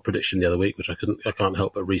good plot prediction the other week, which I can't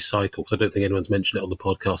help but recycle because I don't think anyone's mentioned it on the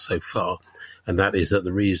podcast so far. And that is that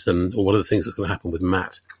the reason, or one of the things that's going to happen with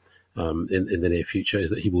Matt in the near future,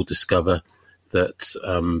 is that he will discover that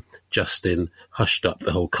Justin hushed up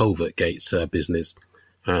the whole Culvert Gate business,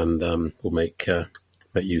 and will make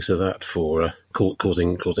use of that for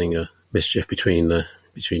causing mischief between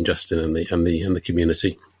Justin and the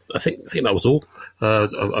community. I think that was all.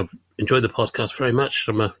 I've enjoyed the podcast very much.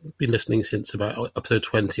 I've been listening since about episode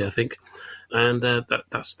 20, I think, and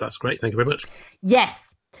that's great. Thank you very much.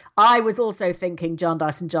 Yes, I was also thinking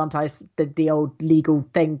Jarndyce and Jarndyce, the old legal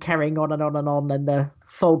thing carrying on and on and on, and the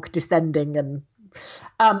fog descending, and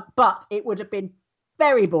but it would have been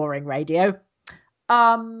very boring radio,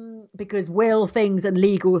 because will things and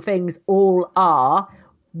legal things all are.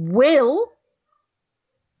 Will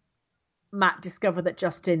Matt discover that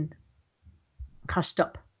Justin hushed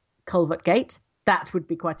up Culvert Gate? That would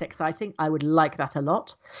be quite exciting. I would like that a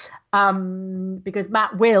lot, because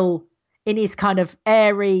Matt will, in his kind of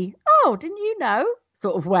airy, oh, didn't you know,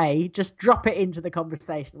 sort of way, just drop it into the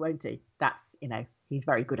conversation, won't he? That's, he's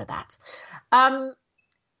very good at that.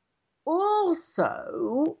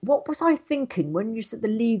 Also, what was I thinking when you said the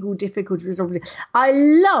legal difficulties? I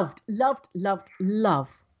loved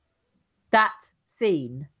that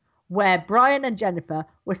scene where Brian and Jennifer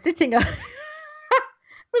were sitting around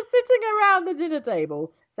the dinner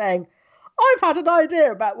table saying, I've had an idea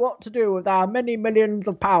about what to do with our many millions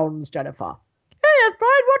of pounds, Jennifer. Yes,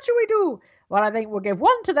 Brian, what shall we do? Well, I think we'll give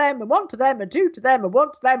 1 to them, and 1 to them, and 2 to them, and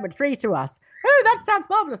 1 to them, and 3 to us. Oh, that sounds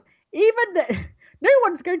marvellous. No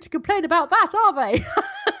one's going to complain about that, are they?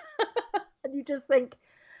 And you just think,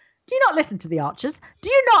 do you not listen to the Archers? Do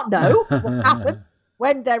you not know what happens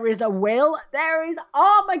when there is a will? There is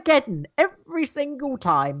Armageddon every single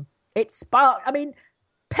time.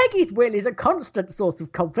 Peggy's will is a constant source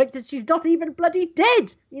of conflict, and she's not even bloody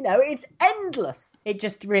dead. It's endless. It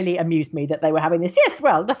just really amused me that they were having this. Yes,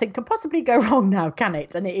 well, nothing can possibly go wrong now, can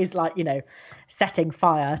it? And it is like, setting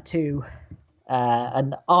fire to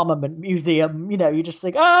an armament museum. You just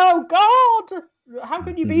think, oh, God, how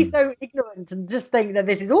can you be so ignorant and just think that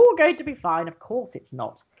this is all going to be fine? Of course it's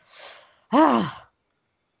not. Who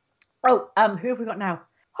have we got now?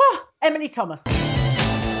 Emily Thomas.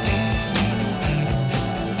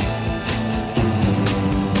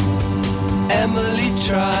 Emily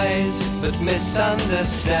tries but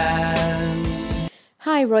misunderstands.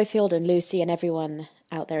 Hi, Royfield and Lucy and everyone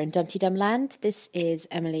out there in Dumpty Dum Land. This is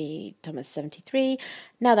Emily Thomas 73.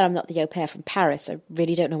 Now that I'm not the au pair from Paris, I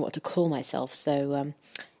really don't know what to call myself. So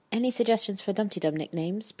any suggestions for Dumpty Dum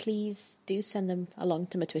nicknames, please do send them along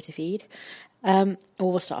to my Twitter feed. Or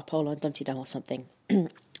we'll start a poll on Dumpty Dum or something.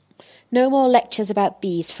 No more lectures about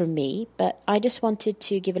bees from me, but I just wanted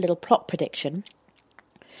to give a little plot prediction.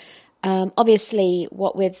 Obviously,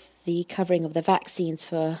 what with the covering of the vaccines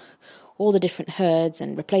for all the different herds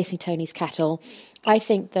and replacing Tony's cattle, I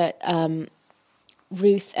think that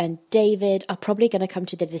Ruth and David are probably going to come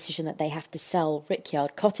to the decision that they have to sell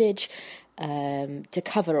Rickyard Cottage to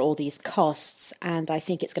cover all these costs, and I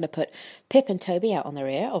think it's going to put Pip and Toby out on their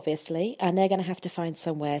ear, obviously, and they're going to have to find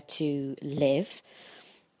somewhere to live.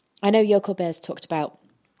 I know Yoko Bear's talked about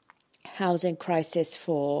housing crisis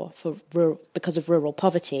because of rural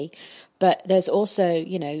poverty, but there's also,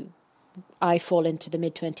 I fall into the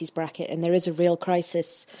mid-20s bracket, and there is a real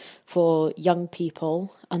crisis for young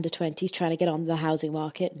people under 20s trying to get on the housing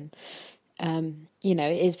market, and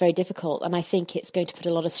it is very difficult, and I think it's going to put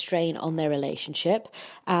a lot of strain on their relationship.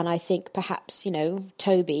 And I think perhaps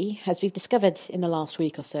Toby, as we've discovered in the last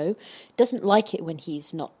week or so, doesn't like it when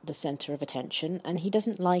he's not the centre of attention, and he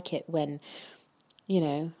doesn't like it when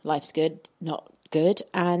life's good, not good,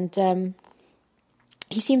 and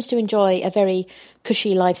he seems to enjoy a very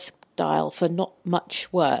cushy lifestyle for not much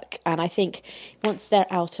work. And I think once they're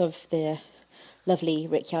out of the lovely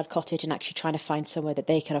Rickyard cottage and actually trying to find somewhere that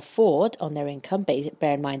they can afford on their income. But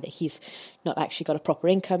bear in mind that he's not actually got a proper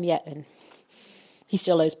income yet, and he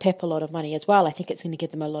still owes Pip a lot of money as well. I think it's going to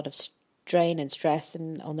give them a lot of strain and stress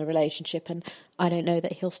and on the relationship, and I don't know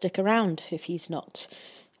that he'll stick around if he's not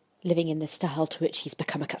living in the style to which he's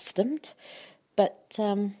become accustomed. But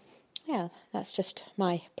yeah, that's just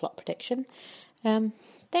my plot prediction.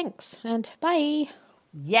 Thanks, and bye.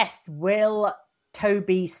 Yes, will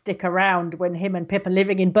Toby stick around when him and Pip are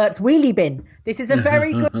living in Bert's wheelie bin? This is a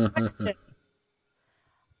very good question.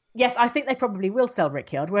 Yes, I think they probably will sell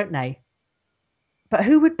Rickyard, won't they? But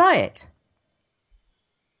who would buy it?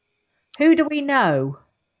 Who do we know?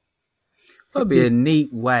 Well, it'd be a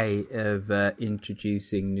neat way of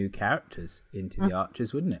introducing new characters into the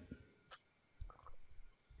Archers, wouldn't it?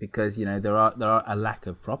 Because, you know, there are a lack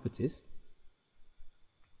of properties.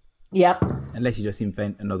 Yep. Unless you just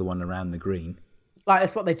invent another one around the green. Like,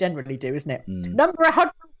 that's what they generally do, isn't it? Number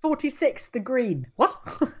 146, the green. What?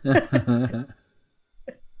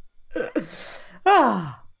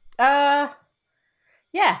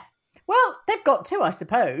 Yeah. Well, they've got to, I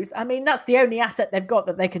suppose. I mean, that's the only asset they've got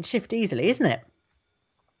that they can shift easily, isn't it?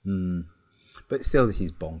 But still, this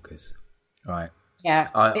is bonkers. Right. Yeah.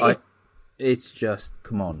 It's just,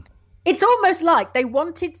 come on. It's almost like they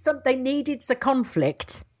needed some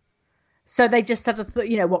conflict. So they just sort of thought,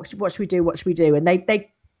 you know, what should we do? What should we do? And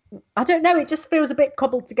they I don't know, it just feels a bit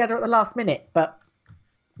cobbled together at the last minute, but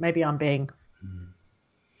maybe I'm being...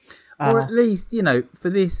 Or at least, you know, for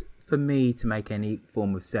me to make any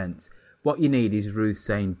form of sense, what you need is Ruth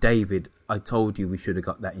saying, David, I told you we should have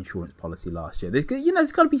got that insurance policy last year. There's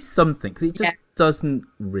got to be something, because it just doesn't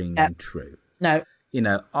ring true. No. You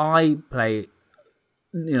know, I play,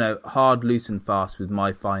 you know, hard, loose and fast with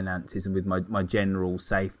my finances and with my general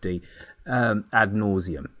safety ad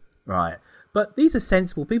nauseum, right? But these are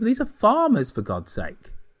sensible people. These are farmers, for God's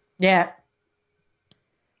sake. Yeah.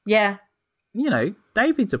 Yeah. You know,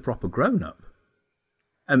 David's a proper grown-up.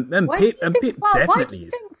 And Why Pip do you definitely is.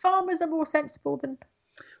 think farmers are more sensible than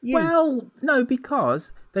you? Well, no,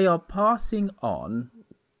 because they are passing on...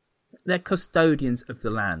 They're custodians of the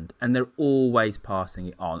land, and they're always passing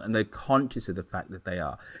it on, and they're conscious of the fact that they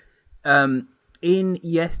are. In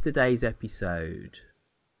yesterday's episode,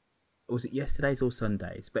 was it yesterday's or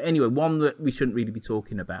Sunday's? But anyway, one that we shouldn't really be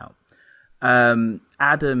talking about.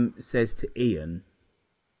 Adam says to Ian,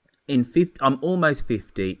 I'm almost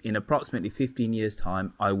 50. In approximately 15 years'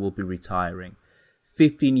 time, I will be retiring.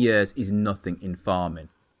 15 years is nothing in farming.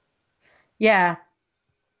 Yeah.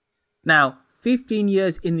 Now, 15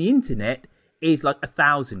 years in the internet is like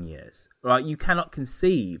 1,000 years, right? You cannot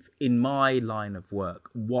conceive in my line of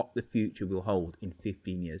work what the future will hold in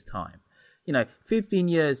 15 years' time. You know, 15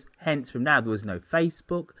 years hence from now, there was no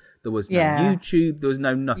Facebook, there was no YouTube, there was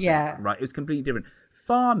no nothing, right? It was completely different.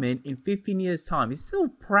 Farming in 15 years' time is still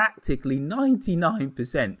practically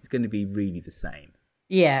 99%. It's going to be really the same.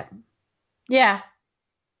 Yeah. Yeah.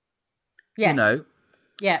 Yes. You know?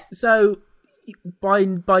 Yeah. So...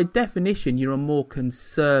 By definition, you're a more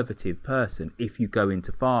conservative person if you go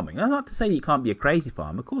into farming. I'm not to say that you can't be a crazy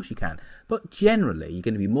farmer. Of course you can. But generally, you're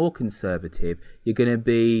going to be more conservative. You're going to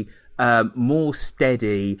be more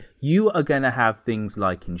steady. You are going to have things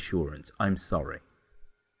like insurance. I'm sorry.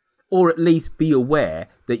 Or at least be aware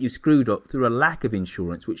that you screwed up through a lack of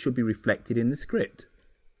insurance, which should be reflected in the script.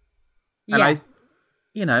 Yeah.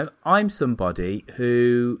 And I'm somebody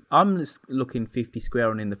who I'm looking 50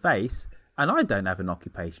 square on in the face. And I don't have an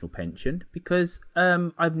occupational pension because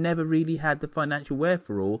I've never really had the financial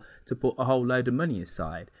wherewithal to put a whole load of money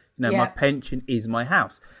aside. You know, my pension is my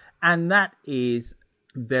house. And that is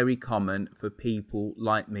very common for people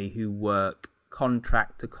like me who work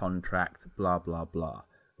contract to contract, blah, blah, blah.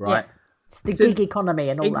 Right? Yeah. It's the gig economy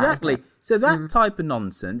and all exactly. that. Exactly. So that type of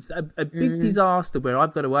nonsense, a big disaster where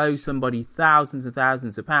I've got to owe somebody thousands and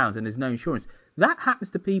thousands of pounds and there's no insurance, that happens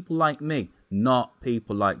to people like me, not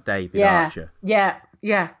people like David Archer. Yeah.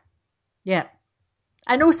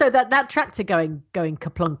 And also that tractor going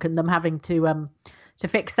kaplunk and them having to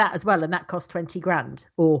fix that as well, and that cost 20 grand,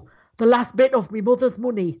 or the last bit of me mother's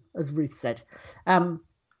money, as Ruth said. You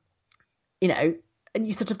know, and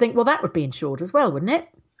you sort of think, well, that would be insured as well, wouldn't it?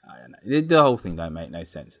 I don't know. The whole thing don't make no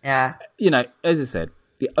sense. Yeah. You know, as I said,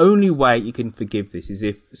 the only way you can forgive this is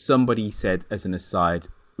if somebody said, as an aside,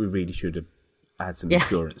 we really should have had some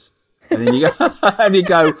insurance. And then you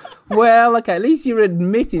go, well, okay, at least you're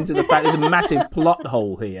admitting to the fact there's a massive plot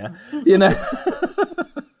hole here, you know.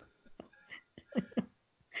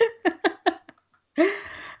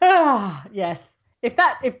 Yes. If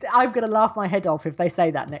I'm going to laugh my head off if they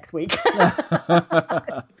say that next week.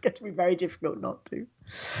 It's going to be very difficult not to.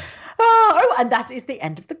 Oh, and that is the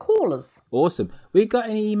end of the callers. Awesome. We got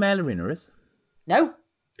any emailer inners? No.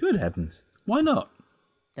 Good heavens. Why not?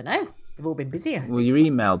 Don't know. They've all been busy. Well, your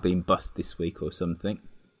email been bust this week or something.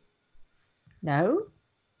 No.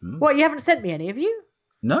 What, you haven't sent me any, have you?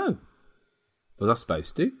 No. Was I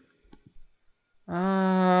supposed to?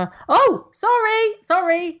 Oh,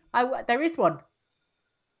 sorry. There is one.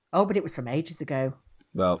 Oh, but it was from ages ago.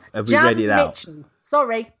 Well, have we read it out? Mitchell.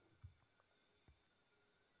 Sorry.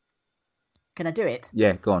 Can I do it?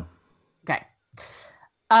 Yeah, go on. Okay.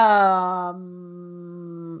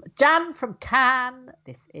 Jan from Cannes.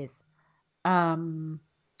 This is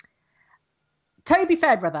Toby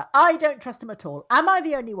Fairbrother. I don't trust him at all. Am I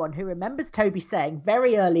the only one who remembers Toby saying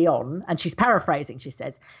very early on, and she's paraphrasing, she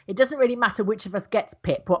says, it doesn't really matter which of us gets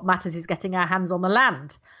Pip. What matters is getting our hands on the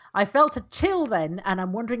land. I felt a chill then, and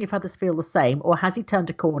I'm wondering if others feel the same, or has he turned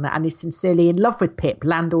a corner and is sincerely in love with Pip,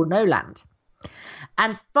 land or no land?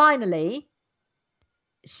 And finally,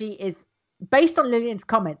 she is, based on Lillian's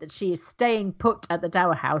comment that she is staying put at the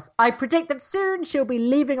Dower House, I predict that soon she'll be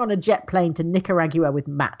leaving on a jet plane to Nicaragua with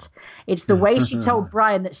Matt. It's the way she told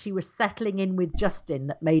Brian that she was settling in with Justin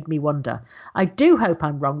that made me wonder. I do hope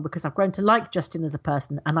I'm wrong, because I've grown to like Justin as a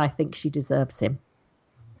person, and I think she deserves him.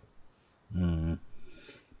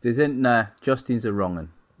 Justin's a wrong one,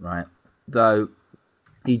 right? Though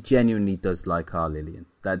he genuinely does like our Lillian.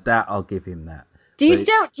 That I'll give him that. Do you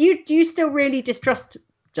still really distrust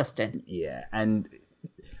Justin? Yeah, and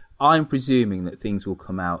I'm presuming that things will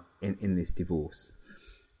come out in this divorce.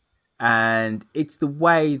 And it's the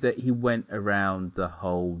way that he went around the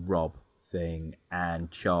whole Rob thing and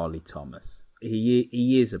Charlie Thomas.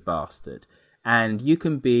 He is a bastard. And you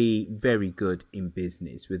can be very good in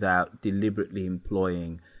business without deliberately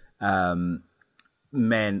employing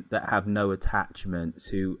men that have no attachments,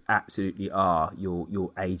 who absolutely are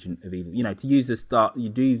your agent of evil. You know, to use the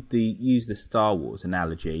Star Wars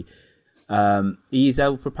analogy, he is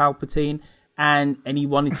Emperor Palpatine, and he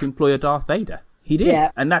wanted to employ a Darth Vader. He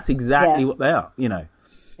did, and that's exactly what they are. You know,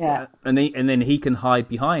 and then he can hide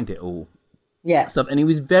behind it all. Yeah. Stuff. And he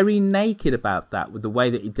was very naked about that with the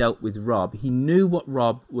way that he dealt with Rob. He knew what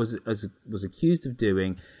Rob was accused of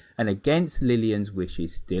doing, and against Lillian's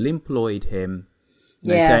wishes, still employed him.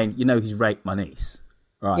 Saying, he's raped my niece,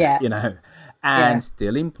 right? And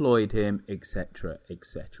still employed him, etc.,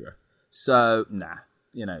 etc. So,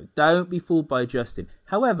 don't be fooled by Justin.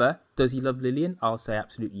 However, does he love Lillian? I'll say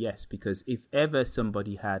absolutely yes, because if ever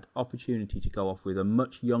somebody had opportunity to go off with a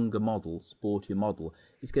much younger model, sportier model,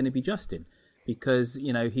 it's going to be Justin, because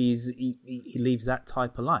he lives that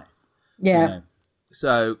type of life. Yeah.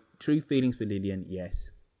 So, true feelings for Lillian, yes.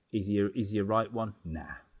 Is he a right one?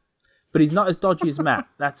 Nah. But he's not as dodgy as Matt,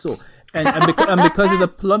 that's all. And because of the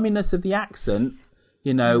plumminess of the accent,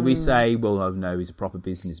 we say, well, oh no, he's a proper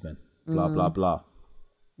businessman. Blah, blah, blah.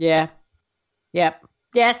 Yeah. Yep.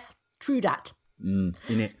 Yes, true that. In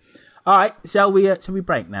it. All right, shall we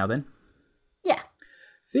break now then? Yeah.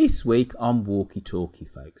 This week on Walkie Talkie,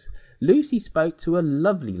 folks, Lucy spoke to a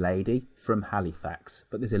lovely lady from Halifax.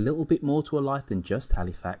 But there's a little bit more to her life than just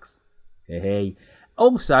Halifax. Hey.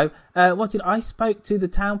 Also, I spoke to the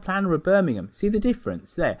town planner of Birmingham. See the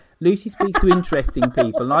difference there? Lucy speaks to interesting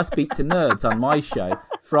people, and I speak to nerds on my show,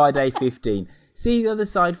 Friday 15. See the other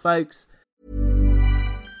side, folks.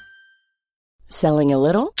 Selling a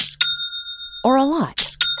little or a lot?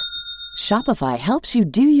 Shopify helps you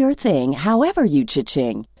do your thing however you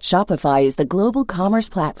cha-ching. Shopify is the global commerce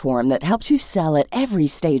platform that helps you sell at every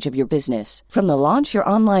stage of your business. From the launch your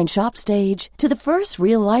online shop stage to the first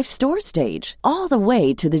real-life store stage, all the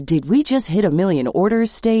way to the did we just hit a million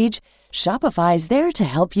orders stage. Shopify is there to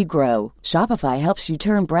help you grow. Shopify helps you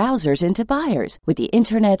turn browsers into buyers with the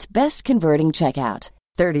internet's best converting checkout.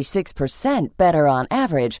 36% better on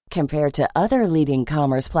average compared to other leading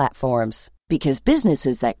commerce platforms. Because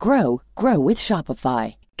businesses that grow, grow with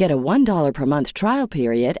Shopify. Get a $1 per month trial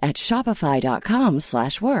period at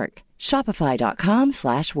shopify.com/work.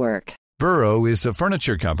 Shopify.com/work. Burrow is a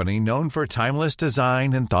furniture company known for timeless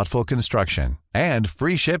design and thoughtful construction, and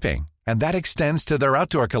free shipping. And that extends to their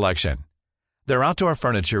outdoor collection. Their outdoor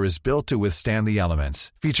furniture is built to withstand the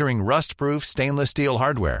elements, featuring rust-proof stainless steel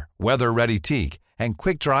hardware, weather-ready teak, and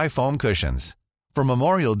quick-dry foam cushions. For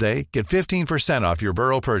Memorial Day, get 15% off your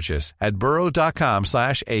Burrow purchase at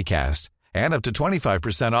burrow.com/ACAST and up to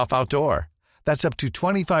 25% off outdoor. That's up to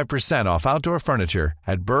 25% off outdoor furniture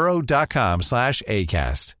at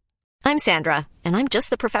burrow.com/ACAST. I'm Sandra, and I'm just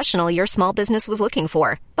the professional your small business was looking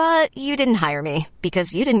for. But you didn't hire me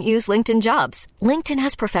because you didn't use LinkedIn Jobs. LinkedIn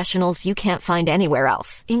has professionals you can't find anywhere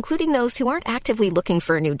else, including those who aren't actively looking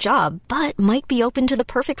for a new job, but might be open to the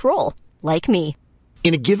perfect role, like me.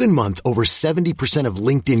 In a given month, over 70% of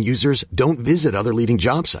LinkedIn users don't visit other leading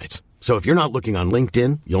job sites. So if you're not looking on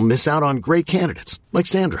LinkedIn, you'll miss out on great candidates like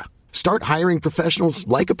Sandra. Start hiring professionals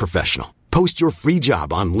like a professional. Post your free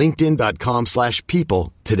job on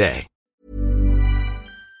linkedin.com/people today.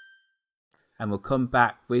 And we'll come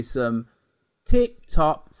back with some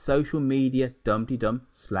tip-top social media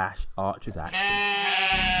dum-de-dum/Archers action.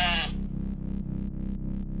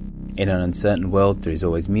 In an uncertain world, there is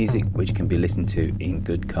always music which can be listened to in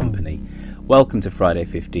good company. Welcome to Friday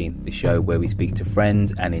 15, the show where we speak to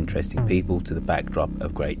friends and interesting people to the backdrop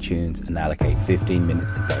of great tunes and allocate 15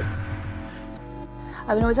 minutes to both.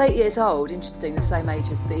 I mean, I was 8 years old, interesting, the same age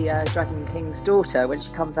as the Dragon King's daughter when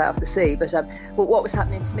she comes out of the sea. But what was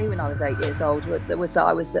happening to me when I was 8 years old was that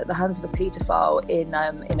I was at the hands of a paedophile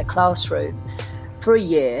in a classroom for a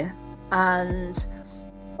year. And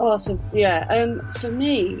for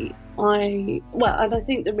me, and I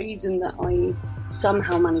think the reason that I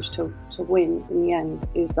somehow managed to win in the end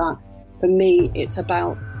is that for me, it's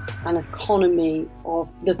about an economy of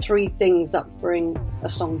the three things that bring a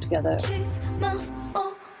song together.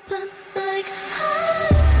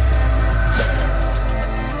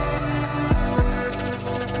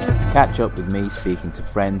 Catch up with me speaking to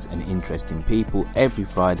friends and interesting people every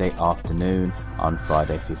Friday afternoon on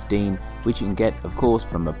Friday 15, which you can get, of course,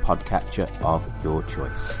 from a podcatcher of your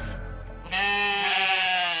choice.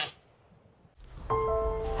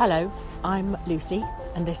 Hello, I'm Lucy,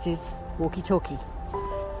 and this is Walkie Talkie.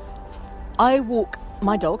 I walk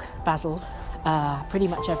my dog, Basil, pretty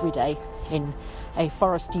much every day in a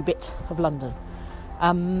foresty bit of London.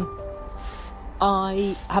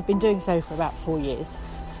 I have been doing so for about 4 years.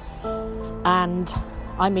 And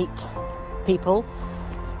I meet people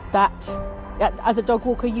that, as a dog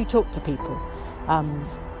walker, you talk to people.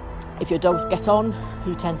 If your dogs get on,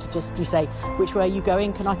 you tend to you say, which way are you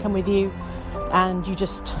going? Can I come with you? And you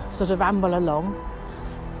just sort of amble along.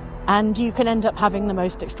 And you can end up having the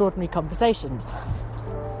most extraordinary conversations.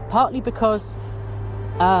 Partly because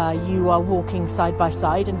you are walking side by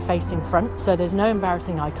side and facing front, so there's no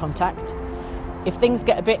embarrassing eye contact. If things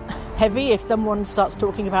get a bit heavy, if someone starts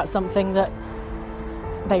talking about something that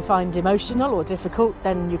they find emotional or difficult,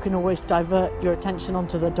 then you can always divert your attention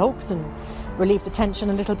onto the dogs and relieve the tension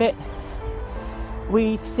a little bit.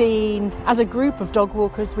 We've seen, as a group of dog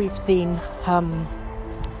walkers, we've seen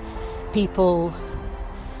people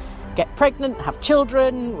get pregnant, have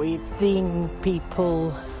children. We've seen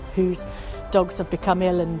people whose dogs have become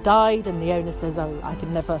ill and died, and the owner says, "Oh, I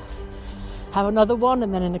can never have another one,"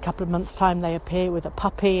 and then in a couple of months' time they appear with a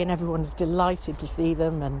puppy and everyone's delighted to see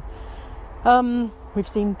them. And we've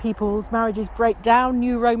seen people's marriages break down,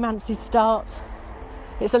 new romances start.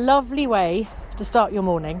 It's a lovely way to start your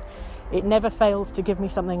morning. It never fails to give me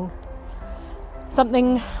something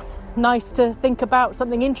nice to think about,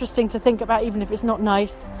 something interesting to think about, even if it's not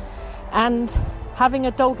nice. And having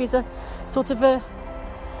a dog is a sort of a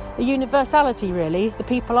universality, really. The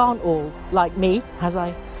people aren't all like me, as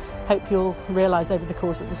I hope you'll realise over the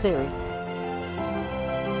course of the series.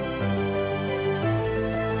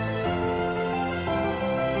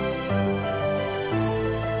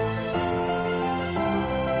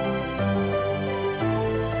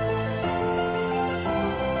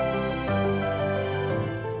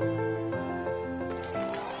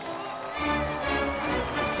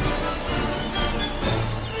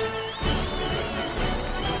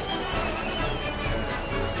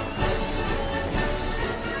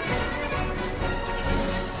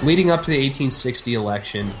 Leading up to the 1860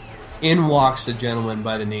 election, in walks a gentleman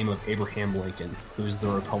by the name of Abraham Lincoln, who was the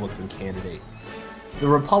Republican candidate. The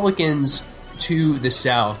Republicans to the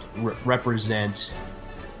South represent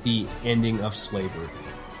the ending of slavery.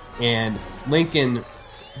 And Lincoln,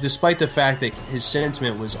 despite the fact that his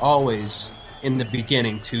sentiment was always, in the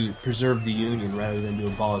beginning, to preserve the Union rather than to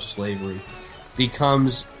abolish slavery,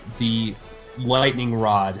 becomes the lightning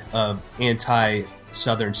rod of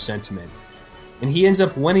anti-Southern sentiment. And he ends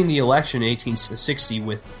up winning the election in 1860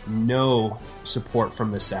 with no support from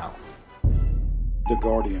the South. The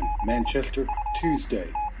Guardian, Manchester,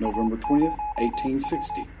 Tuesday, November 20th,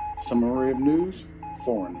 1860. Summary of news,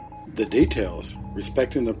 foreign. The details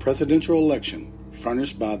respecting the presidential election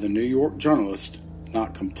furnished by the New York journalist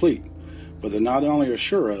not complete, but they not only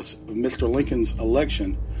assure us of Mr. Lincoln's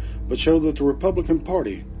election, but show that the Republican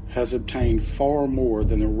Party has obtained far more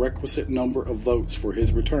than the requisite number of votes for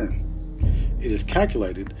his return. It is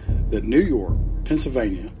calculated that New York,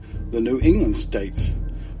 Pennsylvania, The New England states,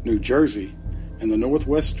 New Jersey, and the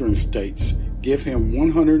Northwestern states give him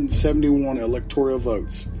 171 electoral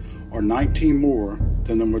votes, or 19 more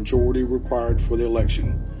than the majority required for the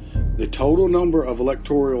election. The total number of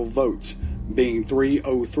electoral votes being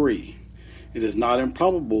 303. It is not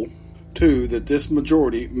improbable, too, that this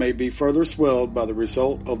majority may be further swelled by the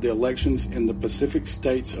result of the elections in the Pacific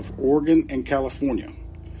states of Oregon and California.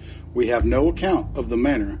 We have no account of the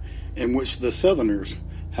manner in which the Southerners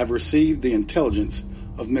have received the intelligence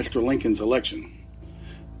of Mr. Lincoln's election.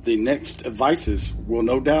 The next advices will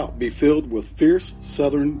no doubt be filled with fierce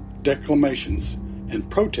Southern declamations and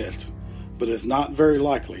protest, but it's not very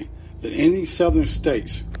likely that any Southern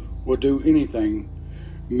states will do anything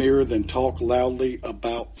mere than talk loudly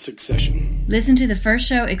about secession. Listen to the first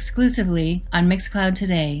show exclusively on Mixcloud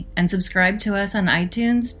today and subscribe to us on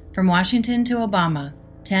iTunes. From Washington to Obama,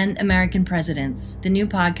 10 American Presidents, the new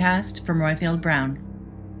podcast from Royfield Brown.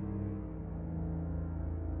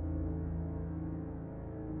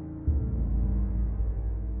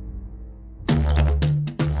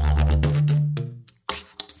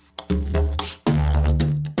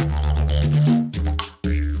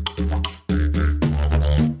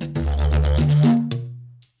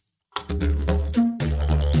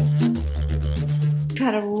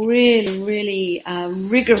 Really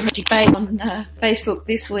rigorous debate on Facebook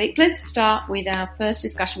this week. Let's start with our first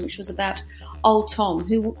discussion, which was about old Tom,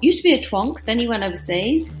 who used to be a twonk, then he went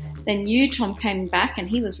overseas, then new Tom came back and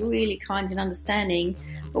he was really kind and understanding,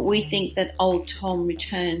 but we think that old Tom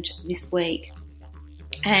returned this week.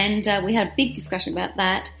 And we had a big discussion about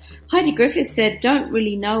that. Heidi Griffith said, don't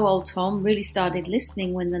really know old Tom, really started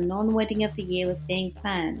listening when the non-wedding of the year was being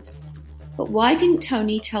planned. But why didn't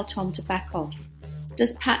Tony tell Tom to back off?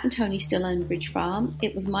 Does Pat and Tony still own Bridge Farm?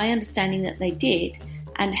 It was my understanding that they did,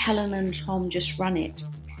 and Helen and Tom just run it.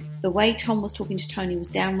 The way Tom was talking to Tony was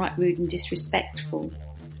downright rude and disrespectful.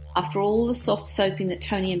 After all the soft soaping that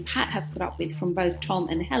Tony and Pat have put up with from both Tom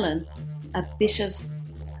and Helen, a bit of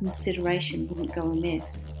consideration wouldn't go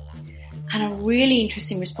amiss. And a really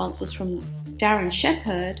interesting response was from Darren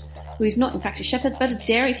Shepherd, who is not in fact a shepherd but a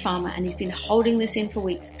dairy farmer, and he's been holding this in for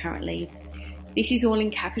weeks apparently. This is all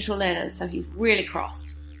in capital letters, so he's really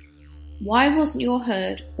cross. Why wasn't your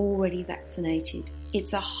herd already vaccinated?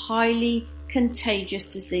 It's a highly contagious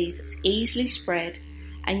disease that's easily spread,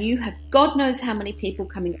 and you have God knows how many people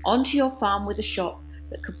coming onto your farm with a shop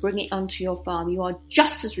that could bring it onto your farm. You are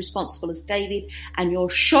just as responsible as David, and your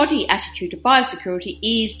shoddy attitude to biosecurity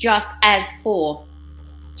is just as poor.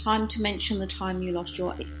 Time to mention the time you lost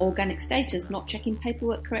your organic status, not checking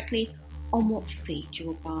paperwork correctly on what feed you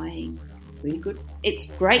were buying. Really good. It's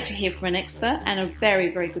great to hear from an expert, and a very,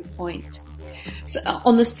 very good point. So,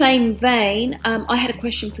 on the same vein, I had a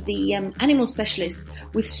question for the animal specialist.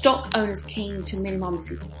 With stock owners keen to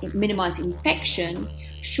minimise infection,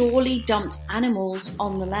 surely dumped animals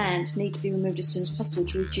on the land need to be removed as soon as possible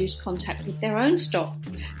to reduce contact with their own stock.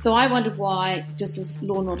 So I wondered, why does this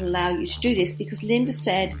law not allow you to do this? Because Linda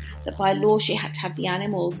said that by law she had to have the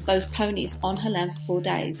animals, those ponies, on her land for 4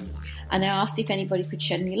 days. And I asked if anybody could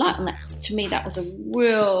shed any light on that, because to me that was a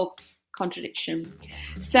real contradiction.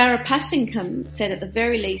 Sarah Passingham said, at the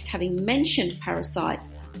very least, having mentioned parasites,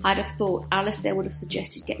 I'd have thought Alistair would have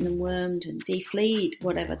suggested getting them wormed and defleed,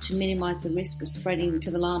 whatever, to minimise the risk of spreading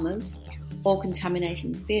to the llamas or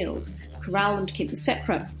contaminating the field. Corral them to keep them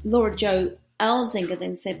separate. Laura Jo Elzinger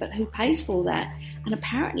then said, but who pays for all that? And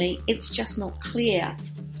apparently it's just not clear.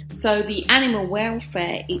 So the animal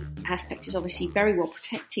welfare aspect is obviously very well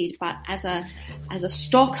protected, but as a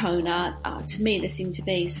stock owner, to me there seem to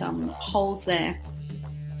be some holes there.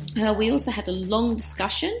 We also had a long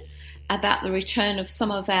discussion about the return of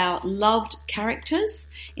some of our loved characters,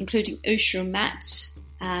 including Usha and Matt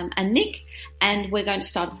and Nick, and we're going to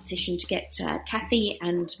start a petition to get Kathy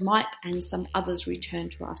and Mike and some others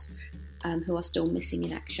returned to us who are still missing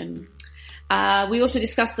in action. We also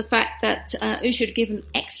discussed the fact that Usha had given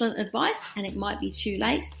excellent advice and it might be too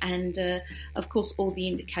late, and of course all the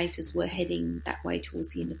indicators were heading that way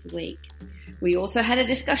towards the end of the week. We also had a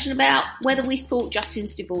discussion about whether we thought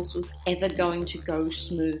Justin's divorce was ever going to go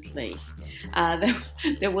smoothly.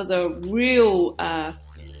 There was a real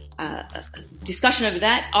discussion over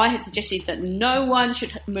that. I had suggested that no one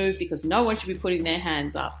should move because no one should be putting their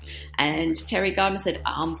hands up. And Terry Gardner said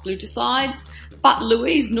arms glued to sides. But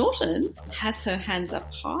Louise Norton has her hands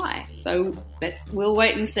up high. So we'll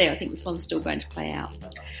wait and see. I think this one's still going to play out.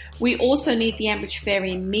 We also need the Ambridge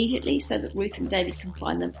Ferry immediately so that Ruth and David can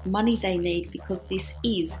find the money they need, because this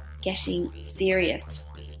is getting serious.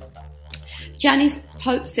 Janice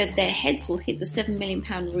Pope said their heads will hit the £7 million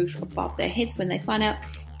roof above their heads when they find out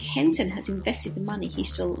Kenton has invested the money he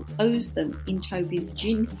still owes them in Toby's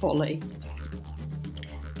gin folly.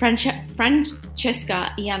 Francesca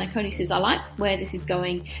Iannaconi says, I like where this is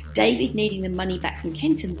going. David needing the money back from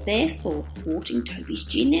Kenton, therefore thwarting Toby's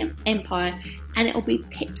gin empire, and it'll be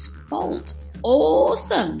Pip's fault.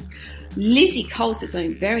 Awesome. Lizzie Cole says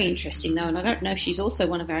something very interesting though, and I don't know if she's also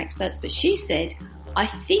one of our experts, but she said, I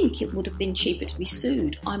think it would have been cheaper to be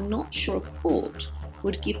sued. I'm not sure a court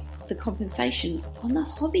would give the compensation on the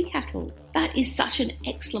hobby cattle. That is such an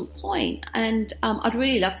excellent point, and I'd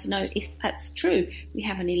really love to know if that's true. We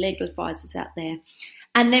have any legal advisors out there.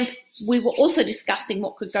 And then we were also discussing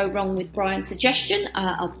what could go wrong with Brian's suggestion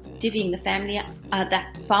of divvying the family,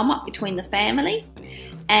 that farm up between the family.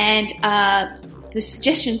 And the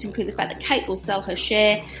suggestions include the fact that Kate will sell her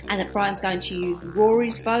share and that Brian's going to use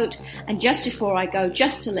Rory's vote. And just before I go,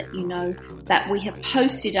 just to let you know that we have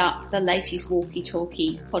posted up the latest Walkie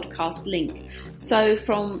Talkie podcast link. So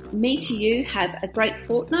from me to you, have a great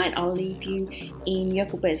fortnight. I'll leave you in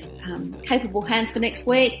Yokelbear's capable hands for next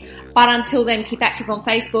week. But until then, keep active on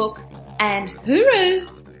Facebook and hooroo!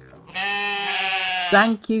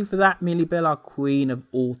 Thank you for that, Millie Bell, our queen of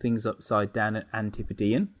all things upside down and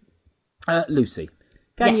Antipodean. Lucy,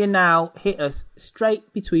 can you now hit us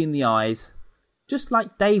straight between the eyes, just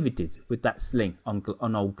like David did with that sling on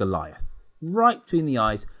old Goliath? Right between the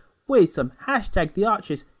eyes with some hashtag the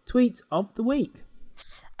Archers tweets of the week.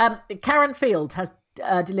 Karen Field has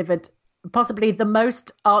delivered possibly the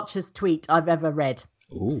most Archers tweet I've ever read.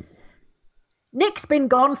 Ooh. Nick's been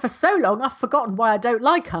gone for so long I've forgotten why I don't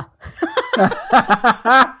like her.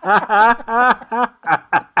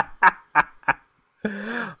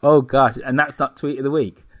 Oh gosh, and that's not tweet of the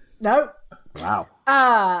week? No. Wow.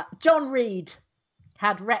 John Reed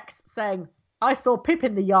had Rex saying, I saw Pip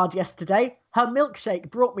in the yard yesterday. Her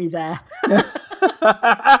milkshake brought me there.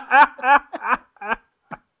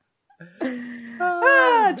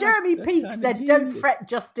 Jeremy Peake said, don't fret,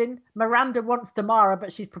 Justin. Miranda wants Tamara,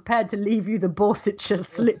 but she's prepared to leave you the Borsetshire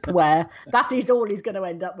slipwear. That is all he's going to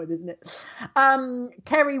end up with, isn't it?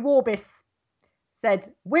 Kerry Warbis said,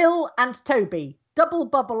 Will and Toby, double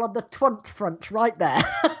bubble on the twunt front right there.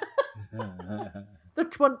 The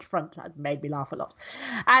twunt front has made me laugh a lot.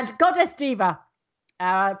 And Goddess Diva,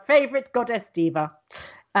 our favourite Goddess Diva,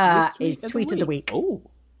 is tweet of the week. Oh,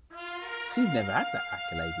 she's never had that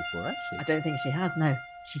accolade before, has she? I don't think she has, no.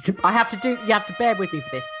 You have to bear with me for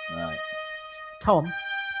this. Right. Tom,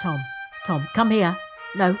 come here.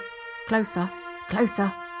 No, closer.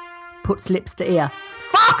 Puts lips to ear.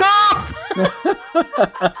 Fuck off!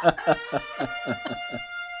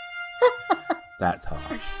 That's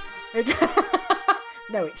harsh.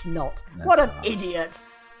 No, it's not. That's what an harsh. idiot.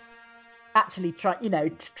 Actually, trying to...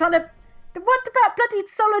 What about bloody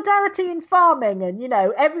solidarity in farming? And,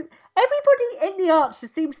 everybody in the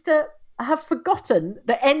Archers seems to have forgotten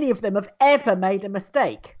that any of them have ever made a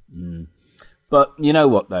mistake. Mm. But you know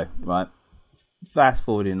what, though, right? Fast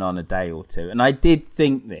forwarding on a day or two, and I did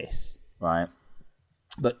think this, right?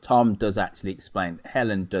 But Tom does actually explain.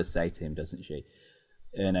 Helen does say to him, doesn't she?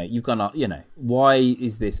 You've gone up, why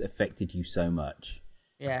is this affected you so much?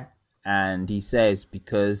 Yeah. And he says,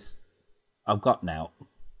 because I've gotten out.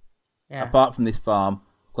 Yeah. Apart from this farm,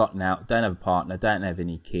 I've gotten out, don't have a partner, don't have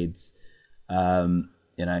any kids. Yeah.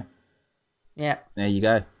 There you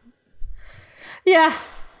go. Yeah.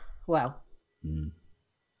 Well.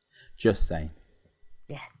 Just saying.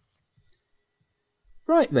 Yes.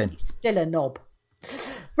 Right then. He's still a knob.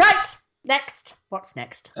 Right. Next. What's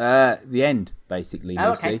next? The end, basically,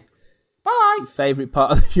 Lucy. Okay. Bye. Favourite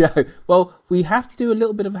part of the show. Well, we have to do a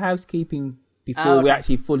little bit of housekeeping before we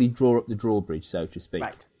actually fully draw up the drawbridge, so to speak.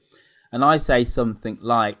 Right. And I say something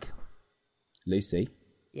like, Lucy,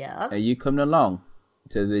 yeah, are you coming along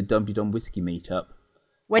to the Dumpty Dum Whiskey meetup?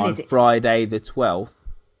 When on is it? Friday the 12th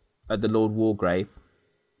at the Lord Wargrave.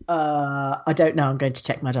 I don't know. I'm going to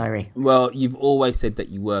check my diary. Well, you've always said that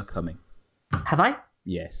you were coming. Have I?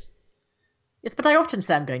 Yes. Yes, but I often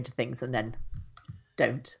say I'm going to things and then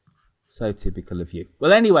don't. So typical of you.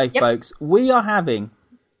 Well, anyway, folks, we are having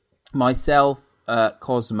myself,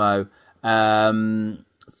 Cosmo,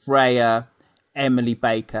 Freya, Emily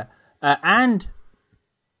Baker, and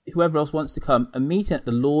whoever else wants to come, a meeting at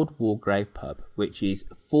the Lord Wargrave pub, which is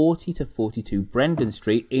 40 to 42 Brendan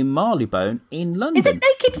Street in Marylebone in London. Is it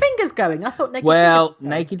Naked Fingers going? I thought Naked Fingers was going.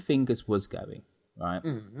 Naked Fingers was going, right?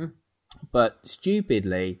 Mm-hmm. But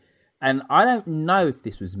stupidly, and I don't know if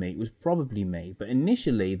this was me, it was probably me, but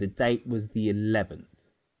initially the date was the 11th.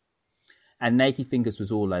 And Naked Fingers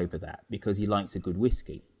was all over that because he likes a good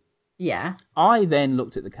whiskey. Yeah. I then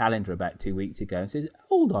looked at the calendar about 2 weeks ago and said,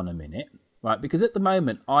 hold on a minute, right? Because at the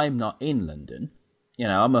moment I'm not in London,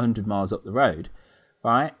 I'm 100 miles up the road,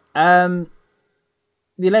 right? The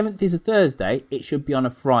 11th is a Thursday. It should be on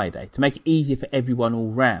a Friday to make it easier for everyone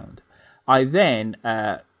all round. I then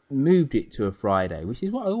moved it to a Friday, which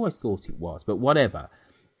is what I always thought it was, but whatever.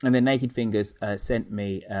 And then Naked Fingers sent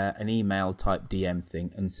me an email type DM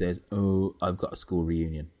thing and says, "Oh, I've got a school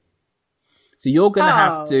reunion." So you're going to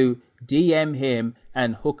have to DM him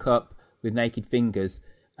and hook up with Naked Fingers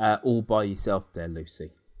all by yourself there,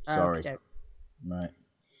 Lucy. Sorry. Okay. Right.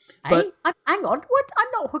 But hang on. What? I'm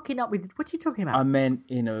not hooking up with... What are you talking about? I meant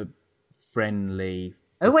in a friendly,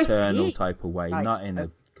 I fraternal see. type of way, Right. not in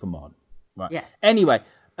a... Come on. Right. Yes. Anyway,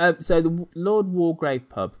 so the Lord Wargrave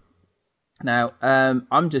pub. Now,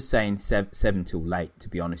 I'm just saying 7 till late, to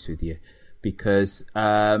be honest with you, because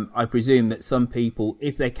I presume that some people,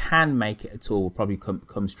 if they can make it at all, will probably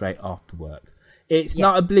come straight after work. It's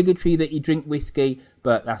not obligatory that you drink whiskey,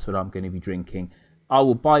 but that's what I'm going to be drinking. I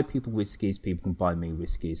will buy people whiskies. People can buy me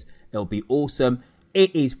whiskies. It'll be awesome.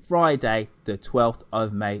 It is Friday, the 12th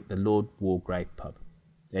of May, the Lord Wargrave pub.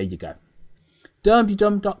 There you go.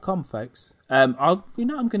 Dumdydum.com, folks. You know what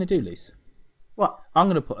I'm going to do, Luce? What? I'm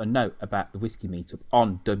going to put a note about the whiskey meetup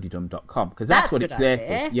on dumdydum.com because that's what it's there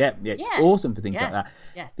for. Yeah, it's awesome for things like that.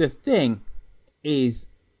 Yes. The thing is,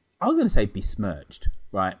 I'm going to say besmirched,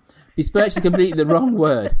 right? Besmirched is completely the wrong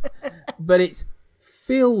word, but it's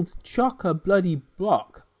filled chock-a-bloody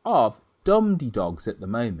block of Dumdy-Dogs at the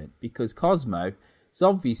moment because Cosmo is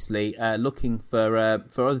obviously looking for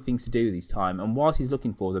other things to do this time, and whilst he's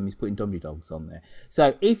looking for them, he's putting Dumdy-Dogs on there.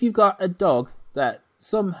 So if you've got a dog that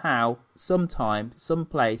somehow, sometime,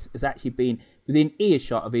 someplace has actually been within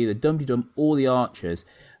earshot of either Dumdy-Dum or the Archers,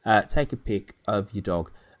 take a pic of your dog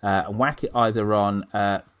and whack it either on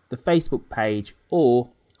the Facebook page or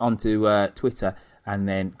onto Twitter, and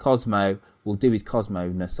then Cosmo will do his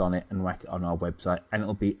Cosmo-ness on it and whack it on our website, and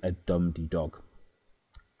it'll be a Dumdy-Dog.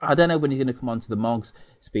 I don't know when he's going to come onto the Mogs,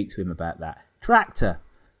 speak to him about that. Tractor.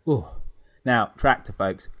 Ooh. Now, Tractor,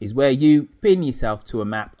 folks, is where you pin yourself to a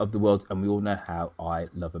map of the world, and we all know how I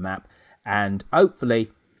love a map. And hopefully,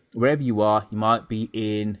 wherever you are, you might be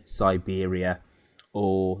in Siberia,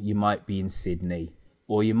 or you might be in Sydney,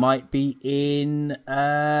 or you might be in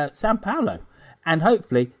Sao Paulo. And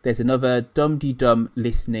hopefully, there's another Dumdy-Dum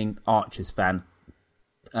listening Archers fan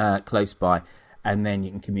close by, and then you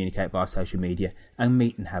can communicate via social media and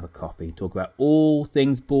meet and have a coffee and talk about all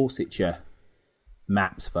things Borsetshire.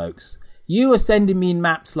 Maps, folks. You are sending me in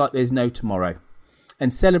maps like there's no tomorrow.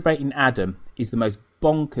 And Celebrating Adam is the most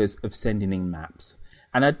bonkers of sending in maps.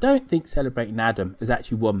 And I don't think Celebrating Adam has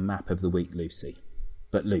actually won Map of the Week, Lucy.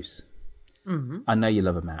 But Luce, I know you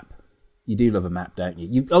love a map. You do love a map, don't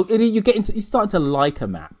you? You're starting to like a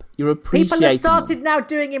map. You're appreciating People have started now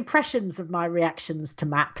doing impressions of my reactions to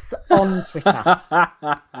maps on Twitter.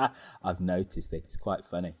 I've noticed it. It's quite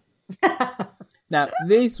funny. Now,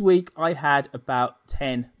 this week I had about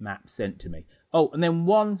 10 maps sent to me. Oh, and then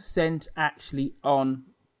one sent actually on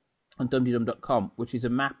dumdydum.com, which is a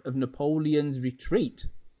map of Napoleon's retreat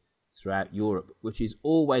throughout Europe, which is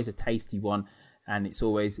always a tasty one, and it's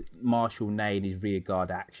always Marshal Ney and his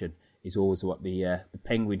rearguard action is always what the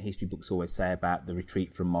Penguin history books always say about the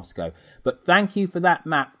retreat from Moscow. But thank you for that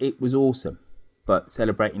map. It was awesome. But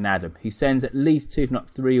Celebrating Adam, who sends at least 2, if not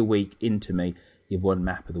 3 a week into me, you've won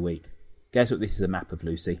Map of the Week. Guess what this is a map of,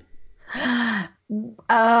 Lucy? Black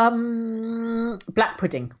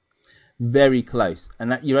pudding. Very close.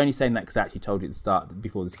 And that you're only saying that because I actually told you at the start,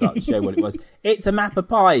 before the start of the show what it was. It's a map of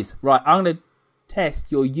pies. Right, I'm going to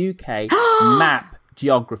test your UK map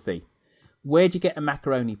geography. Where'd you get a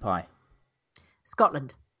macaroni pie?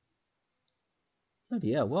 Scotland.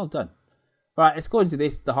 Bloody hell, well done. Right, according to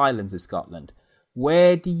this, the Highlands of Scotland.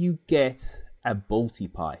 Where do you get a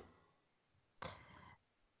Balti pie?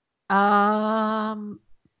 Balti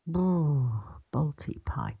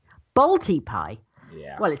pie. Balti pie?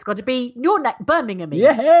 Yeah. Well, it's got to be your neck, Birmingham.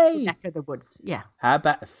 Yay! Your neck of the woods. Yeah. How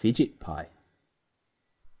about a fidget pie?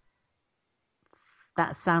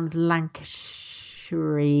 That sounds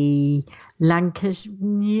Lancashire.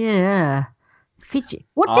 Yeah. Fidget.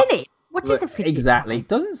 What's in it? What is a fidget exactly? pie? It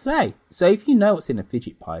doesn't say. So if you know what's in a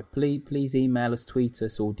fidget pie, please email us, tweet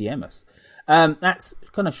us, or DM us. That's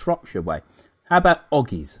kind of Shropshire way. How about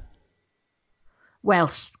oggies?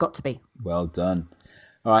 Welsh, it's got to be. Well done.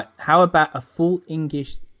 All right. How about a full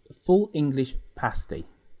English pasty?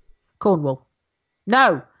 Cornwall.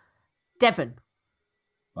 No. Devon.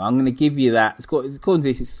 Well, I'm going to give you that. According to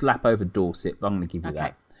this, it's slap over Dorset, but I'm going to give you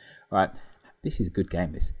that. All right. This is a good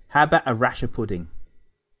game, this. How about a rasher pudding?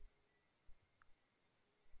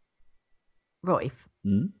 Roif.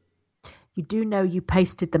 You do know you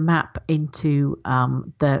pasted the map into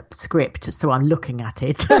the script, so I'm looking at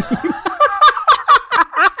it.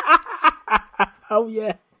 Oh,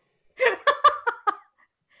 yeah.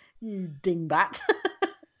 You dingbat.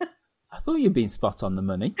 I thought you'd been spot on the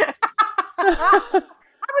money. I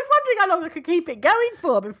was wondering how long I could keep it going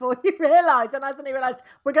for before you realised, and I suddenly realised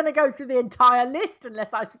we're going to go through the entire list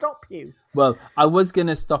unless I stop you. Well, I was going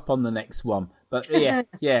to stop on the next one, but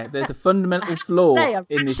yeah, there's a fundamental flaw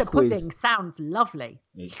in this quiz. Pudding sounds lovely.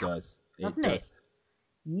 It does. Doesn't it?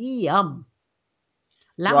 Yum.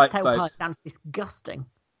 Lamb's tail pie sounds disgusting.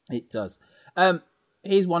 It does.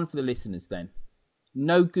 Here's one for the listeners then.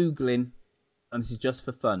 No Googling, and this is just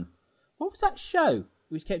for fun. What was that show?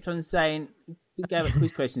 We kept on saying, we gave a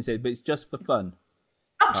quiz question, said, but it's just for fun.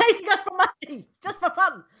 Stop chasing us for money. It's just for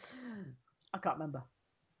fun. I can't remember.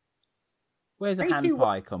 Where's a hand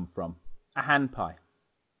pie come from? A hand pie.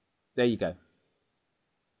 There you go.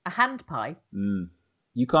 A hand pie?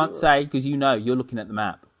 You can't say, because you know, you're looking at the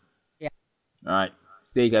map. Yeah. All right.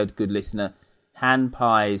 So there you go, good listener. Hand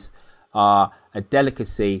pies are a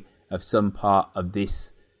delicacy of some part of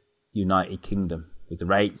this United Kingdom. With the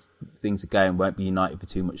rates things are going, won't be united for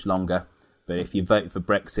too much longer. But if you vote for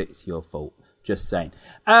Brexit, it's your fault. Just saying.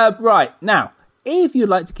 Right, now, if you'd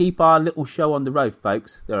like to keep our little show on the road,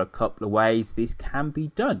 folks, there are a couple of ways this can be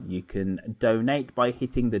done. You can donate by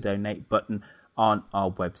hitting the donate button on our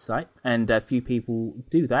website. And a few people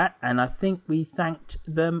do that. And I think we thanked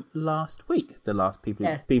them last week. The last people,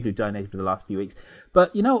 people who donated for the last few weeks.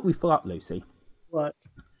 But you know what we forgot, Lucy? What?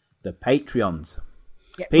 The Patreons.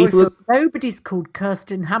 Yeah, nobody's called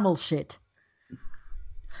Kirsten Hammelshit.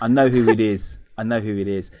 I know who it is. And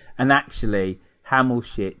actually,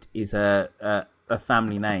 Hammelshit is a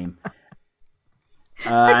family name.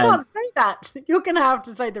 I can't say that. You're going to have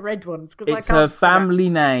to say the red ones. It's her family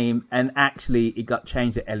name, and actually it got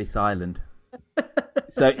changed to Ellis Island.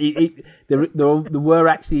 So there were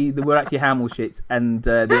actually Hammelshits, and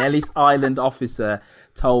the Ellis Island officer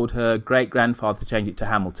told her great-grandfather to change it to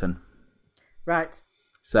Hamilton. Right.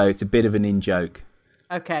 So it's a bit of an in-joke.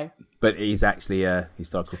 Okay. But it is actually a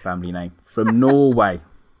historical family name from Norway.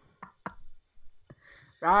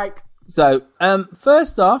 Right. So,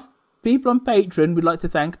 first off, people on Patreon would like to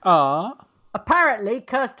thank are... Apparently,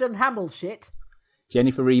 Kirsten Hammelshit.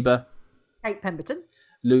 Jennifer Reber. Kate Pemberton.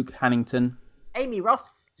 Luke Hannington. Amy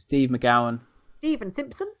Ross. Steve McGowan. Stephen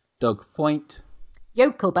Simpson. Doug Foynt.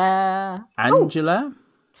 Yokel Bear. Angela.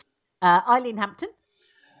 Eileen Hampton.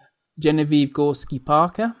 Genevieve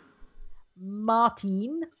Gorski-Parker.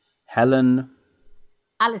 Martine. Helen.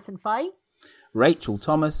 Alison Fay. Rachel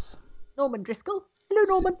Thomas. Norman Driscoll. Hello,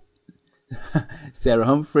 Norman. Sarah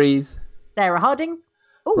Humphreys. Sarah Harding.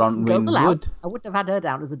 Oh, some girls Bronwyn Wood. I wouldn't have had her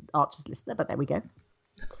down as an Archers listener, but there we go.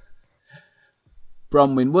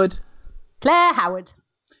 Bronwyn Wood. Claire Howard.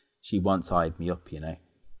 She once hired me up, you know.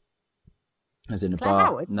 I was in a Claire bar.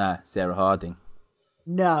 Howard? Nah, Sarah Harding.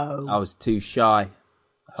 No. I was too shy.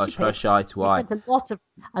 Shy to eye. She spent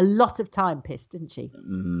a lot of time pissed, didn't she?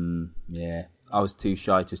 Yeah. I was too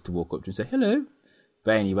shy just to walk up to her and say hello.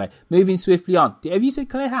 But anyway, moving swiftly on. Have you said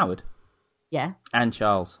Claire Howard? Yeah. Anne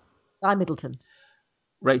Charles. Guy Middleton.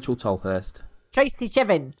 Rachel Tolhurst. Tracy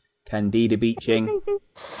Chevin. Candida Beeching.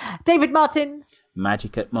 David Martin.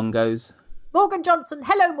 Magic at Mungo's. Morgan Johnson.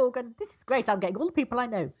 Hello, Morgan. This is great. I'm getting all the people I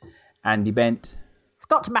know. Andy Bent.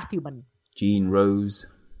 Scott Matthewman. Jean Rose.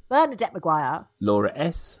 Bernadette Maguire. Laura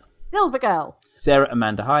S. Silver Girl. Sarah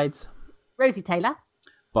Amanda Hides. Rosie Taylor.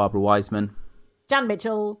 Barbara Wiseman. Jan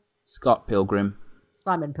Mitchell. Scott Pilgrim.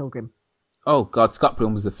 Simon Pilgrim. Oh, God, Scott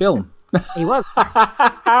Pilgrim was the film. He was.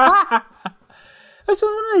 It's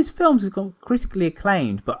one of those films that's got critically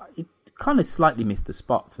acclaimed, but it kind of slightly missed the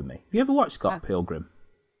spot for me. Have you ever watched Scott Pilgrim?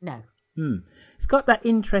 No. It's got that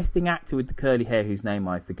interesting actor with the curly hair whose name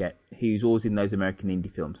I forget, who's always in those American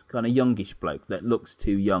indie films. Kind of youngish bloke that looks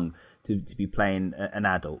too young to be playing an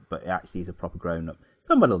adult, but actually is a proper grown-up.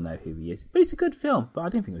 Someone will know who he is. But it's a good film, but I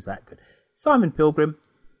don't think it was that good. Simon Pilgrim.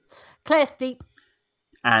 Claire Steep.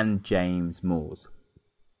 And James Moores.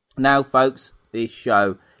 Now, folks, this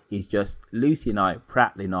show is just Lucy and I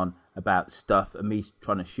prattling on about stuff and me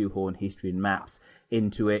trying to shoehorn history and maps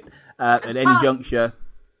into it at any juncture.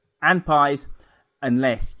 And pies,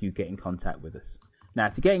 unless you get in contact with us. Now,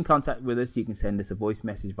 to get in contact with us, you can send us a voice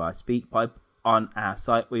message via SpeakPipe on our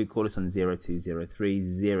site, or you call us on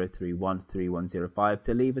 0203 031 3105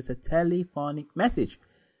 to leave us a telephonic message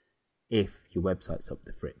if your website's up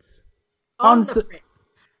the fritz. On the fritz.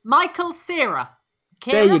 Michael Cera.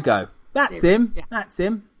 There you go. That's him. Yeah. That's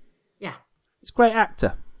him. Yeah. He's a great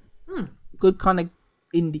actor. Good kind of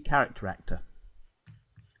indie character actor.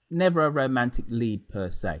 Never a romantic lead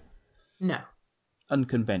per se. No.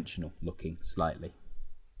 Unconventional looking, slightly.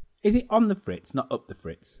 Is it on the fritz, not up the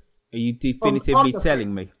fritz? Are you definitively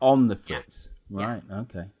telling me on the fritz? Yeah. Right,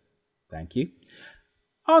 okay. Thank you.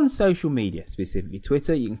 On social media, specifically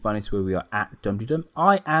Twitter, you can find us where we are at DumDum.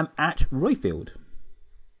 I am at Royfield.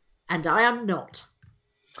 And I am not.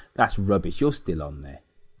 That's rubbish. You're still on there.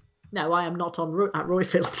 No, I am not on at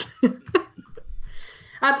Royfield.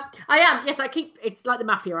 I am. Yes, I keep. It's like the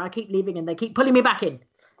mafia. I keep leaving and they keep pulling me back in.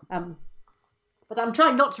 But I'm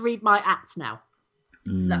trying not to read my ats now.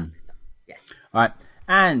 So that's better. Yes. All right.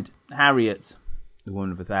 And Harriet, the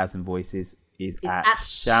woman of 1,000 voices, is at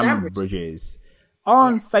Shambridges.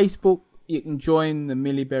 On Facebook, you can join the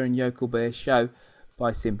Millie Bear and Yokel Bear show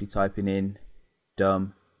by simply typing in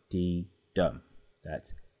Dum D Dum.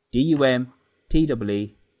 That's DUMTEEDUM.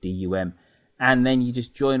 And then you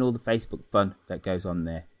just join all the Facebook fun that goes on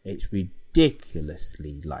there. It's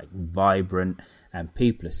ridiculously vibrant, and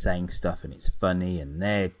people are saying stuff and it's funny and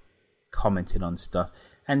they're commenting on stuff.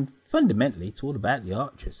 And fundamentally, it's all about the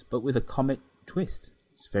Archers, but with a comic twist.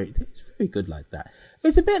 It's very good like that.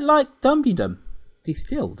 It's a bit like DumDum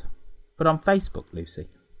distilled, but on Facebook, Lucy.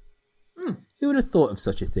 Who would have thought of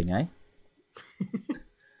such a thing, eh?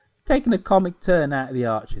 Taking a comic turn out of the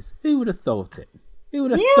Archers. Who would have thought it? Who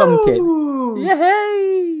would have thunk it?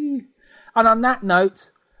 Yay! And on that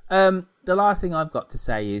note, the last thing I've got to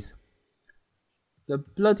say is the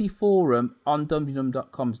bloody forum on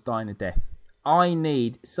dumdydum.com's dying a death. I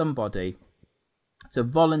need somebody to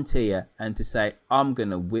volunteer and to say, I'm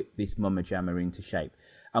going to whip this mumma jammer into shape.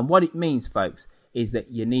 And what it means, folks, is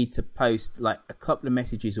that you need to post a couple of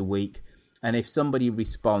messages a week. And if somebody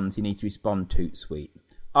responds, you need to respond toot sweet.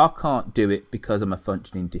 I can't do it because I'm a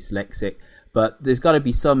functioning dyslexic, but there's got to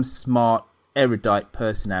be some smart, erudite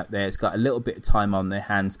person out there that's got a little bit of time on their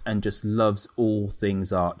hands and just loves all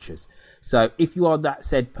things Archers. So if you are that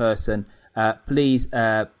said person, please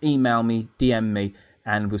email me, DM me,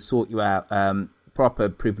 and we'll sort you out proper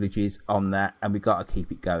privileges on that, and we've got to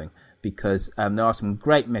keep it going because there are some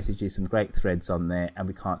great messages, some great threads on there, and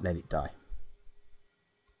we can't let it die.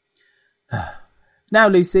 Now,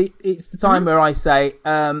 Lucy, it's the time where I say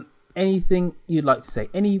anything you'd like to say,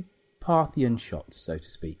 any Parthian shots, so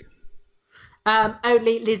to speak.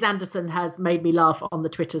 Only Liz Anderson has made me laugh on the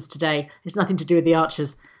Twitters today. It's nothing to do with the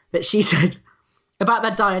Archers, but she said about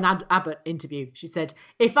that Diane Abbott interview. She said,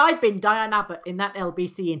 if I'd been Diane Abbott in that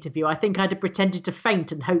LBC interview, I think I'd have pretended to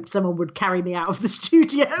faint and hoped someone would carry me out of the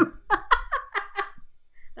studio.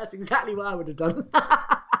 That's exactly what I would have done.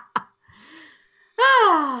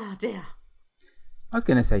 Ah, dear. I was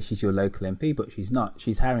going to say she's your local MP, but she's not.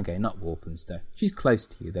 She's Haringey, not Walthamstow. She's close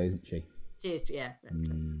to you, though, isn't she? She is, yeah. Very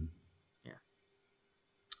close. Yeah.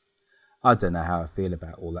 I don't know how I feel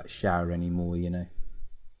about all that shower anymore, you know.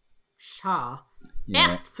 Shower?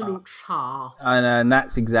 Yeah. Absolute shower. I know, and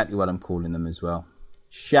that's exactly what I'm calling them as well.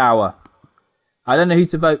 Shower. I don't know who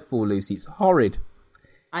to vote for, Lucy. It's horrid.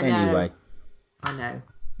 I know. Anyway. I know.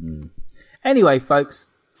 Anyway, folks,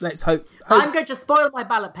 let's hope... I'm going to spoil my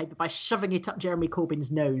ballot paper by shoving it up Jeremy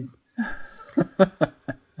Corbyn's nose.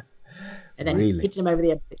 And then hitting him over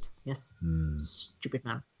the exit. Yes. Stupid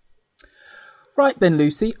man. Right then,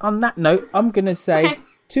 Lucy, on that note, I'm going to say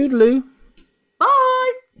toodaloo.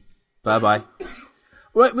 Bye. Bye-bye.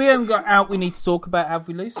 Right, we haven't got out we need to talk about, have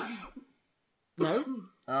we, Lucy? No.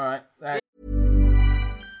 All right.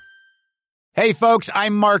 Hey, folks,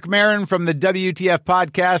 I'm Mark Maron from the WTF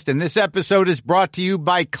Podcast, and this episode is brought to you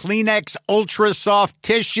by Kleenex Ultra Soft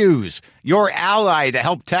Tissues, your ally to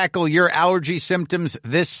help tackle your allergy symptoms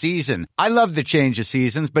this season. I love the change of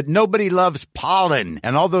seasons, but nobody loves pollen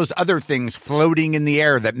and all those other things floating in the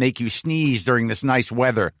air that make you sneeze during this nice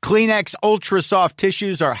weather. Kleenex Ultra Soft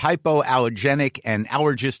Tissues are hypoallergenic and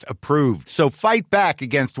allergist approved, so fight back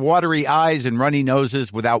against watery eyes and runny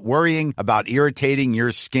noses without worrying about irritating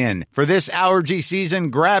your skin. For this allergy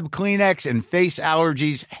season, grab Kleenex and face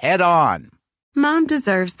allergies head on. Mom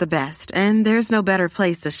deserves the best, and there's no better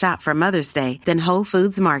place to shop for Mother's Day than Whole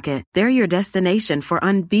Foods Market. They're your destination for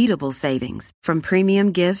unbeatable savings, from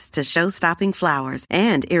premium gifts to show-stopping flowers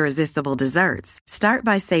and irresistible desserts. Start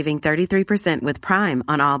by saving 33% with Prime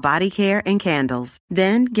on all body care and candles.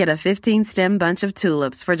 Then get a 15-stem bunch of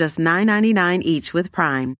tulips for just $9.99 each with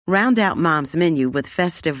Prime. Round out Mom's menu with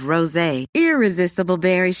festive rosé, irresistible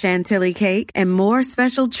berry chantilly cake, and more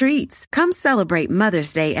special treats. Come celebrate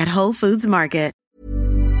Mother's Day at Whole Foods Market.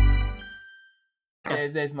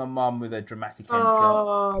 There's my mum with a dramatic entrance.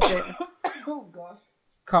 Oh, gosh.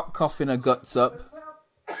 Coughing her guts up.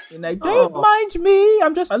 You know, don't mind me.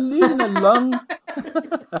 I'm losing a lung.